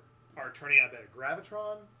are turning out better.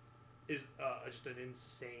 Gravitron is just an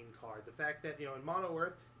insane card. The fact that, you know, in Mono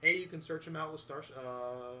Earth, you can search them out with Star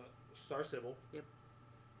Sybil. Yep.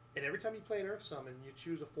 And every time you play an Earth Summon, you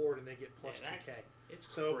choose a forward and they get plus 2k. It's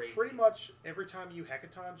so crazy. Pretty much every time you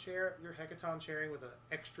Hecaton chair, you're Hecaton chairing with an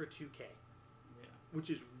extra 2k. Yeah. Which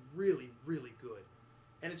is really, really good.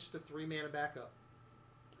 And it's just a 3-mana backup.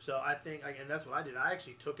 So I think, and that's what I did. I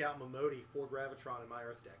actually took out Momodi for Gravitron in my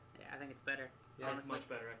Earth deck. Yeah, I think it's better. Yeah, it's much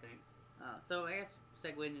better, I think. So I guess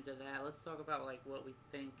segueing into that, let's talk about like what we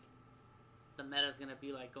think the meta is going to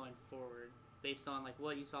be like going forward, based on like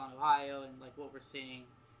what you saw in Ohio and like what we're seeing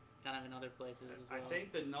kind of in other places as well. I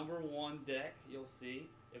think the number 1 deck you'll see,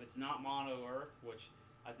 if it's not Mono Earth, which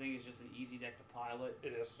I think is just an easy deck to pilot.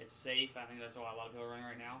 It is. It's safe. I think that's why a lot of people are running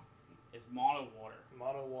right now. Is Mono Water.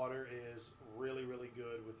 Mono Water is really, really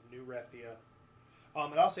good with new Refia.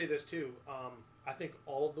 And I'll say this too. I think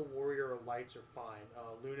all of the Warrior Lights are fine.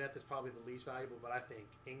 Luneth is probably the least valuable, but I think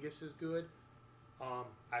Ingus is good.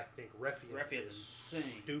 I think Refia is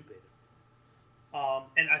insane. Stupid.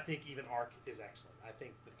 And I think even Arc is excellent. I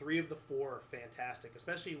think the 3 of the 4 are fantastic,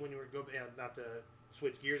 especially when you were not to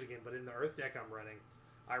switch gears again, but in the Earth deck I'm running,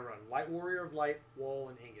 I run Light Warrior of Light, Wall,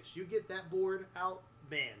 and Ingus. You get that board out,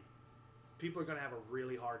 man, people are going to have a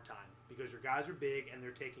really hard time because your guys are big and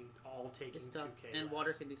they're taking 2k. And less.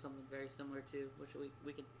 Water can do something very similar too, which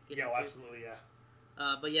we could get into. into. Absolutely,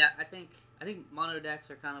 yeah. But yeah, I think mono decks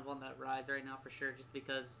are kind of on that rise right now for sure, just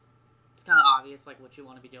because it's kind of obvious like what you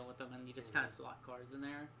want to be doing with them, and you just kind of slot cards in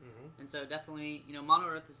there. And so definitely, you know, Mono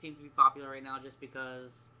Earth seems to be popular right now just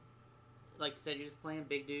because, like you said, you're just playing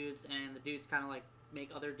big dudes, and the dudes kind of like make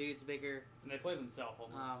other dudes bigger. And they play themselves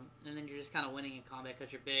almost. And then you're just kind of winning in combat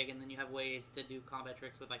because you're big, and then you have ways to do combat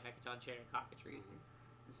tricks with like Hecaton Chair and Cockatrice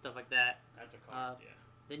and stuff like that. That's a card, yeah.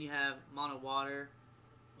 Then you have Mono Water,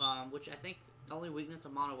 which I think the only weakness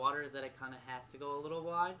of Mono Water is that it kind of has to go a little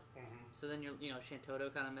wide. So then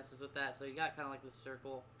Shantoto kind of messes with that. So you got kind of like this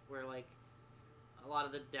circle where like a lot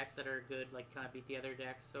of the decks that are good like kind of beat the other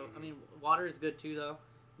decks. So I mean, Water is good too though.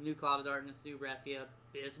 New Cloud of Darkness, new Refia,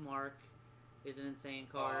 Bismarck is an insane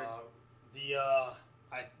card.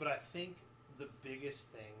 But I think the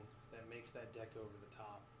biggest thing that makes that deck over the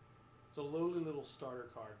top, it's a lowly little starter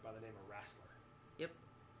card by the name of Wrestler. Yep.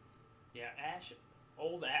 Yeah,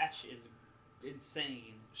 old Ash is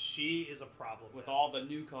insane. She is a problem with now. all the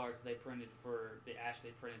new cards they printed for the Ash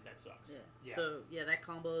they printed. That sucks. Yeah. So yeah, that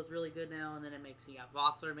combo is really good now, and then it makes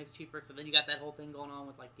Vossler makes cheaper. So then you got that whole thing going on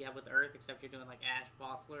with like with Earth, except you're doing like Ash,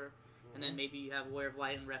 Vossler, and then maybe you have Warrior of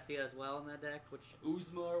Light and Refia as well in that deck, which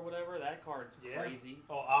Uzma or whatever. That card's crazy.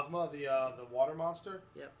 Oh, Ozma, the water monster.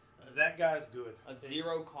 Yep. That guy's good. A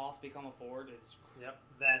 0 cost become a forward is. Yep.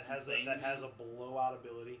 That has a blowout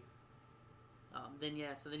ability. Then you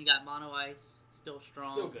got Mono Ice, still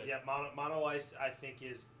strong. Still good. Yeah, Mono Ice I think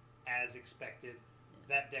is as expected.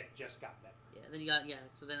 Yeah. That deck just got better. Yeah, then you got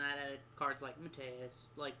so then I added cards like Mateus,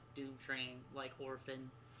 like Doom Train, like Orphan.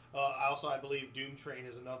 I believe Doom Train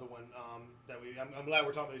is another one I'm glad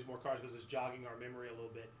we're talking about these more cards because it's jogging our memory a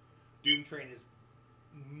little bit. Doom Train is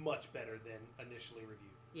much better than initially reviewed.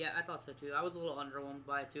 Yeah, I thought so too. I was a little underwhelmed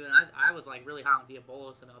by it too, and I was like really high on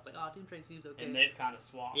Diabolos, and I was like, Doom Train seems okay. And they've kind of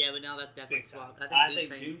swapped. Yeah, but now that's definitely swapped. I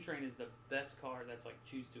think Doom Train is the best card that's like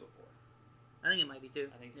choose 2 or 4. I think it might be too.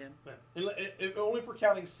 I think so. Yeah. Only if we're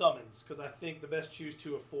counting summons, because I think the best choose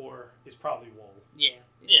 2 of 4 is probably Wool. Yeah.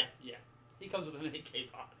 He comes with an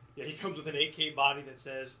 8K body. Yeah, he comes with an 8K body that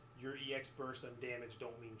says your EX burst and damage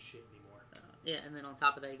don't mean shit anymore. Yeah, and then on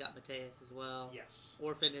top of that, you got Mateus as well. Yes.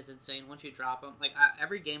 Orphan is insane. Once you drop him, like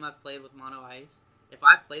every game I've played with Mono Ice, if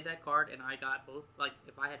I played that card and I got both, like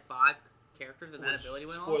if I had 5 characters and that ability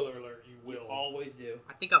went off. Spoiler alert, you will. You always do.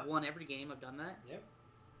 I think I've won every game I've done that. Yep.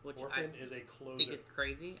 Which Orphan I is a think closer. is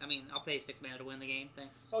crazy. I mean, I'll pay 6 mana to win the game.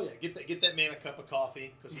 Thanks. Oh yeah, get that man a cup of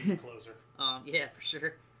coffee because he's a closer. Yeah, for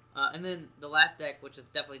sure. And then the last deck, which is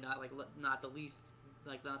definitely not the least,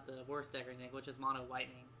 like not the worst deck or anything, which is Mono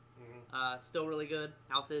Lightning. Mm-hmm. Still really good.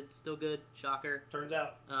 Alcid, still good. Shocker. Turns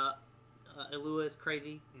out. Ilua is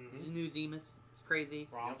crazy. Mm-hmm. New Zemus is crazy.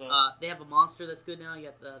 Bronzo. They have a monster that's good now.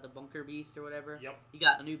 You got the Bunker Beast or whatever. Yep. You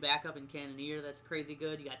got a new backup in Cannoneer that's crazy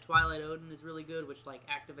good. You got Twilight Odin is really good, which like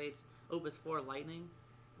activates Opus 4 Lightning.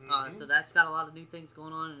 Mm-hmm. So that's got a lot of new things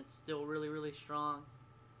going on, and it's still really, really strong.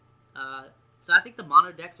 So I think the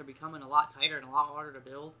mono decks are becoming a lot tighter and a lot harder to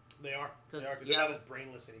build. They are. Because yeah. they're not as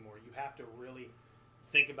brainless anymore. You have to really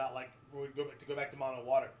think about like go back to mono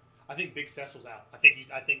water. I think Big Cecil's out. I think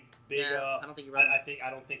Big. Yeah, I don't think you're right. I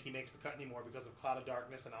don't think he makes the cut anymore because of Cloud of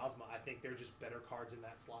Darkness and Ozma. I think they're just better cards in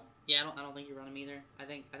that slot. Yeah, I don't think you run him either. I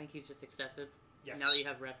think he's just excessive. Yes. Now that you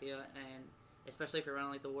have Refia, and especially if you're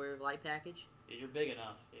running like the Warrior of Light package. Yeah, you're big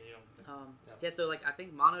enough. Yeah, so like I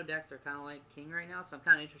think mono decks are kind of like king right now. So I'm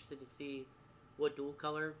kind of interested to see what dual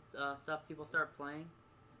color stuff people start playing.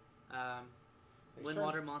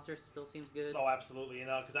 Windwater Monster still seems good. Oh, absolutely.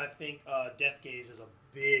 Because I think Death Gaze is a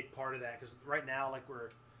big part of that. Because right now, like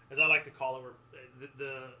as I like to call it,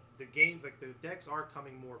 the game, like the decks are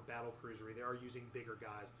coming more battle cruisery. They are using bigger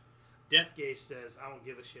guys. Death Gaze says, I don't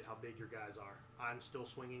give a shit how big your guys are. I'm still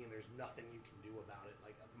swinging, and there's nothing you can do about it.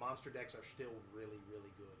 Like monster decks are still really,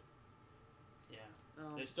 really good. Yeah,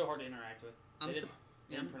 they're still hard to interact with. They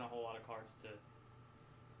didn't print a whole lot of cards to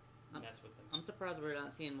mess with them. I'm surprised we're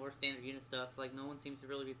not seeing more standard unit stuff. Like no one seems to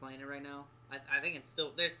really be playing it right now. I think it's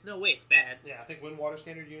still there's no way it's bad. Yeah, I think Windwater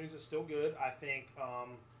standard units is still good. I think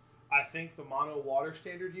the mono water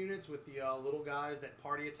standard units with the little guys that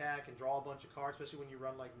party attack and draw a bunch of cards, especially when you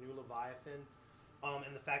run like New Leviathan,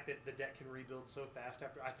 and the fact that the deck can rebuild so fast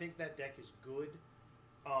after. I think that deck is good,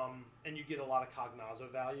 and you get a lot of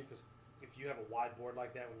Cognazo value because if you have a wide board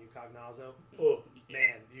like that when you Cognazo,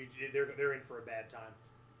 man, they're in for a bad time.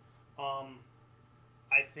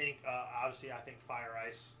 I think obviously Fire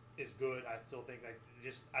Ice is good. I still think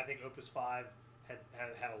I think Opus 5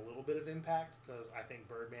 had a little bit of impact because I think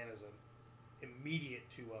Birdman is an immediate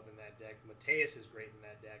 2-of in that deck. Mateus is great in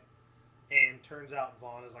that deck, and turns out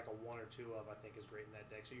Vaughn is like a 1 or 2-of I think is great in that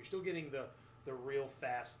deck. So you're still getting the real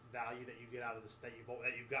fast value that you get out of this that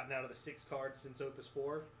you've gotten out of the 6 cards since Opus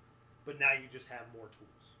 4, but now you just have more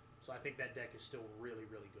tools. So I think that deck is still really,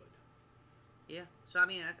 really good. Yeah. So I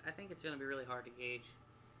mean, I think it's going to be really hard to gauge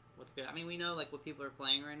what's good. I mean, we know like what people are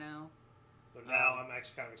playing right now. So now I'm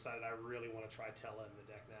actually kind of excited. I really want to try Tella in the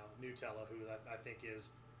deck now. Nutella, who I think is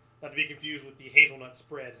not to be confused with the hazelnut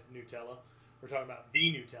spread Nutella. We're talking about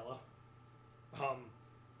the Nutella.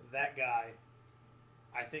 That guy,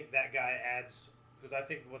 I think that guy adds because I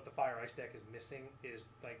think what the Fire Ice deck is missing is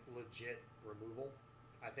like legit removal.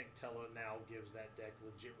 I think Tella now gives that deck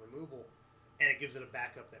legit removal. And it gives it a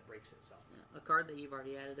backup that breaks itself. Yeah, a card that you've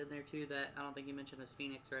already added in there too that I don't think you mentioned is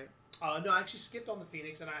Phoenix, right? No, I actually skipped on the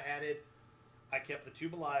Phoenix and I kept the 2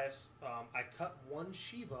 Belias. I cut 1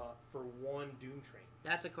 Shiva for 1 Doom Train.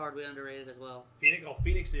 That's a card we underrated as well.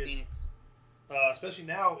 Phoenix is. Phoenix. Especially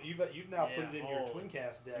now, you've now put it in your Twin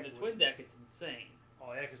Cast deck. In the Twin deck, it's insane.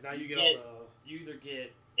 Oh yeah, because now you get all the. You either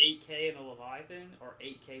get 8K in a Leviathan, or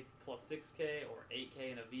 8K plus 6K, or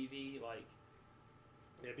 8K in a VV. Like.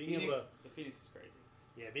 Yeah, the Phoenix is crazy.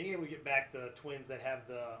 Yeah, being able to get back the twins that have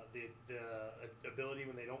the ability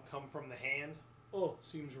when they don't come from the hand,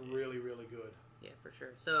 seems really, really good. Yeah, for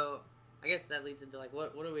sure. So, I guess that leads into like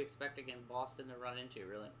what do we expect again Boston to run into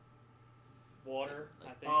really? Water,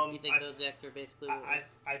 I think. You think those decks are basically?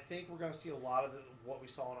 I think we're going to see a lot of what we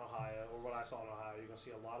saw in Ohio, or what I saw in Ohio. You're going to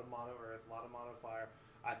see a lot of mono earth, a lot of mono fire.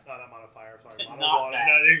 I thought not mono fire. Sorry, mono water.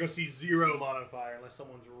 No, you're going to see 0 mono fire unless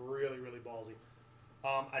someone's really, really ballsy.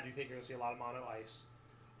 I do think you're going to see a lot of mono ice.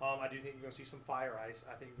 I do think you're going to see some fire ice.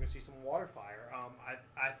 I think you're going to see some water fire.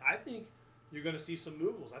 I think you're going to see some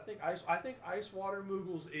Moogles. I think ice water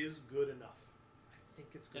Moogles is good enough. I think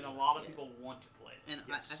it's good. And a lot of people want to play it. And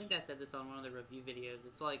yes. I think I said this on one of the review videos.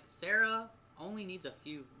 It's like Sarah only needs a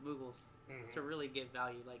few Moogles to really get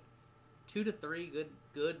value. Like 2 to 3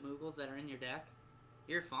 good Moogles that are in your deck,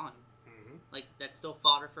 you're fine. Like that's still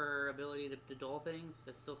fodder for her ability to duel things.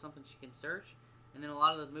 That's still something she can search. And then a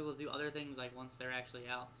lot of those Moogles do other things like once they're actually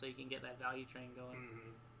out, so you can get that value train going.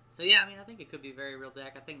 So yeah, I mean, I think it could be a very real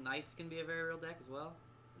deck. I think Knights can be a very real deck as well.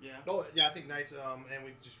 Yeah. Oh, yeah, I think Knights, and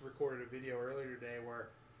we just recorded a video earlier today where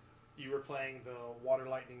you were playing the Water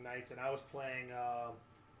Lightning Knights, and I was playing,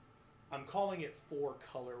 I'm calling it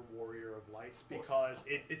 4-color Warrior of Lights because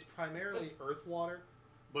it's primarily Earth Water,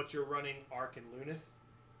 but you're running Arc and Lunith.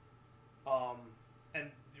 And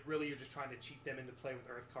really you're just trying to cheat them into play with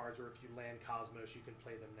Earth cards, or if you land Cosmos, you can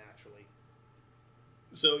play them naturally.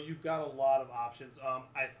 So you've got a lot of options.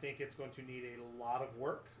 I think it's going to need a lot of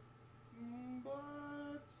work,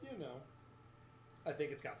 but, I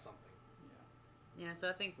think it's got something. Yeah, so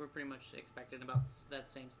I think we're pretty much expecting about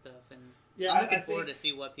that same stuff, and yeah, I'm looking forward to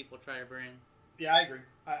see what people try to bring. Yeah, I agree.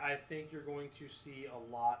 I think you're going to see a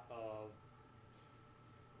lot of...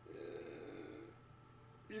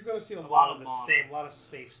 you're going to see a lot of the same, a lot of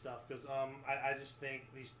safe stuff, because I just think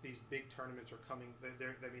these big tournaments are coming.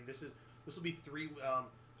 This will be 3,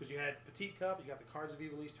 because you had Petite Cup, you got the Cards of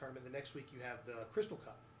Ivalice tournament. The next week you have the Crystal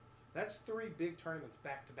Cup. That's 3 big tournaments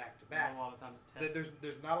back to back to back. Not a lot of time to test.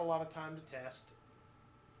 There's not a lot of time to test,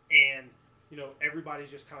 and everybody's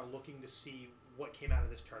just kind of looking to see what came out of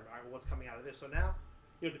this tournament. All right, what's coming out of this? So now,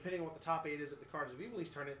 depending on what the top 8 is at the Cards of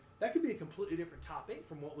Ivalice tournament, that could be a completely different top 8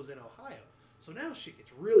 from what was in Ohio. So now shit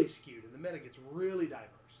gets really skewed, and the meta gets really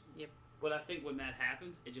diverse. Yep. But I think when that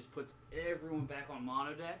happens, it just puts everyone back on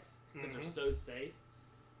mono decks because they're so safe.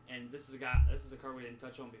 And this is a card we didn't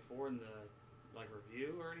touch on before in the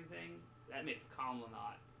review or anything. That makes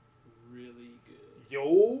Kamlanot really good.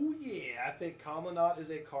 Yo, yeah, I think Kamlanot is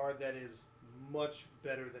a card that is much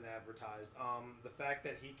better than advertised. The fact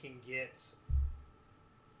that he can get,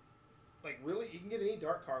 he can get any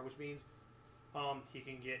dark card, which means he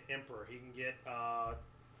can get Emperor, he can get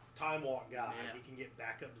Time Walk Guy, he can get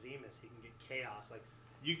Backup Zemus, he can get Chaos.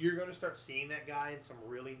 You're going to start seeing that guy in some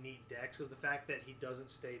really neat decks, because the fact that he doesn't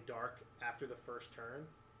stay dark after the first turn.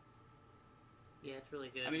 Yeah, it's really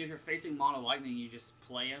good. I mean, if you're facing Mono Lightning, you just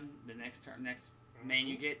play him the next turn, main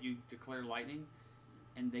you get, you declare Lightning,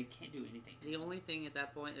 and they can't do anything. The only thing at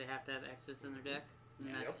that point, they have to have Exodus in their deck,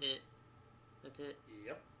 and that's it. That's it.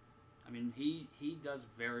 Yep. I mean, he does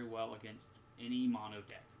very well against any mono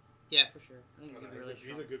deck. Yeah, for sure. I think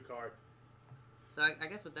he's a good card. So I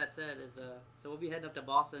guess with that said is so we'll be heading up to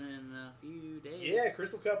Boston in a few days. Yeah,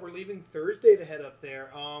 Crystal Cup. We're leaving Thursday to head up there.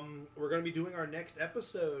 We're going to be doing our next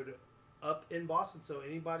episode up in Boston. So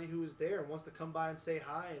anybody who is there and wants to come by and say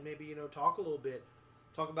hi and maybe talk a little bit,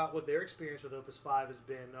 talk about what their experience with Opus 5 has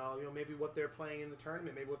been. Maybe what they're playing in the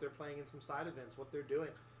tournament, maybe what they're playing in some side events, what they're doing.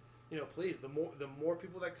 Please, the more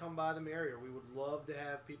people that come by, the merrier. We would love to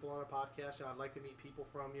have people on a podcast. I'd like to meet people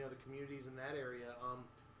from the communities in that area.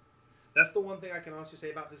 That's the one thing I can honestly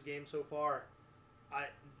say about this game so far.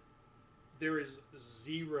 There is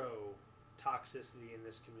zero toxicity in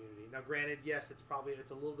this community. Now, granted, yes, it's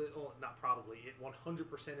a little bit. Oh, not probably. It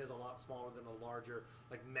 100% is a lot smaller than a larger,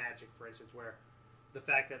 like Magic, for instance, where the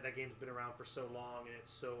fact that game's been around for so long and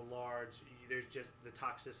it's so large, there's just the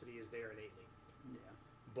toxicity is there innately. Yeah.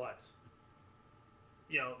 But,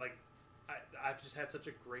 I've just had such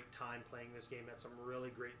a great time playing this game. Met some really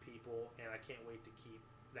great people, and I can't wait to keep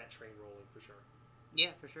that train rolling for sure.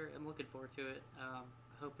 Yeah, for sure. I'm looking forward to it. I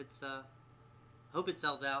hope it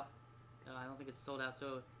sells out. I don't think it's sold out.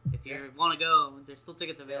 So if you want to go, there's still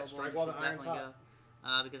tickets available. Yeah, strike while the iron's hot.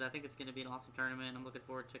 Go, because I think it's going to be an awesome tournament. I'm looking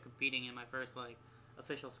forward to competing in my first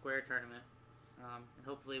official Square tournament, and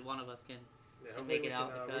hopefully one of us can. Yeah, make it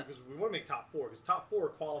out. Because we want to make top 4. Because top 4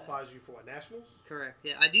 qualifies you for what, nationals? Correct.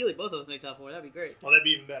 Yeah. Ideally, both of us make top 4. That'd be great. Oh, that'd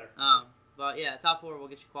be even better. But yeah, top 4 will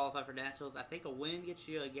get you qualified for nationals. I think a win gets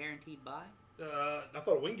you a guaranteed bye. I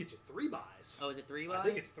thought a win gets you 3 buys. Oh, is it 3 buys? I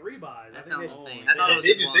think it's 3 buys. That sounds insane. I thought it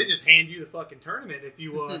was they just hand you the fucking tournament if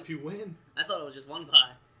you win. I thought it was just 1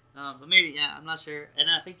 buy. But maybe you not sure. And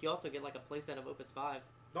then I think you also get a playset of Opus 5.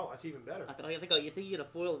 No, that's even better. I think you get a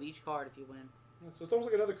foil of each card if you win. So it's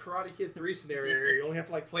almost like another Karate Kid 3 scenario. You only have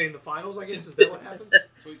to play in the finals, I guess. Is that what happens?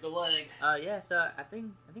 Sweep the leg. Yeah. So I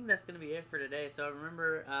think that's gonna be it for today. So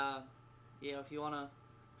remember, if you wanna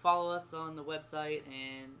follow us on the website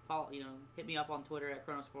and hit me up on Twitter at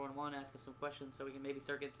Kronos411, ask us some questions so we can maybe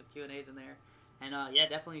start getting some Q&As in there. And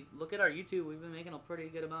definitely look at our YouTube. We've been making a pretty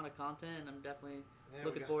good amount of content, and I'm definitely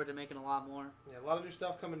looking forward to making a lot more. Yeah, a lot of new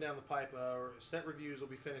stuff coming down the pipe. Set reviews will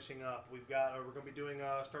be finishing up. We're going to be doing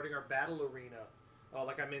starting our battle arena.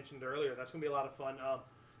 Like I mentioned earlier, that's going to be a lot of fun.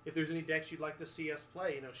 If there's any decks you'd like to see us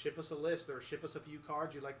play, ship us a list or ship us a few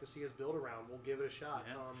cards you'd like to see us build around. We'll give it a shot.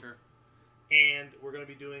 Yeah, sure. And we're going to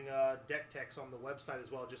be doing deck techs on the website as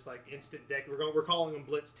well, just like instant deck. We're calling them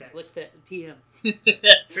Blitz techs. Blitz TM.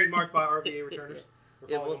 Trademarked by RVA Returners.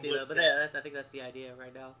 We'll see that. But I think that's the idea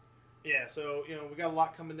right now. Yeah, so we got a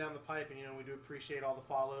lot coming down the pipe, and we do appreciate all the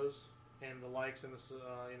follows. and the likes and the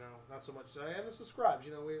not so much and the subscribes.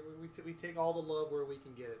 We take all the love where we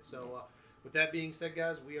can get it. So with that being said,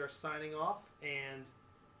 guys, we are signing off, and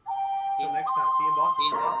until next time, see you in Boston. See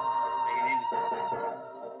you in Boston. Take it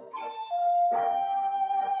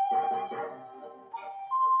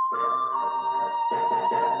easy.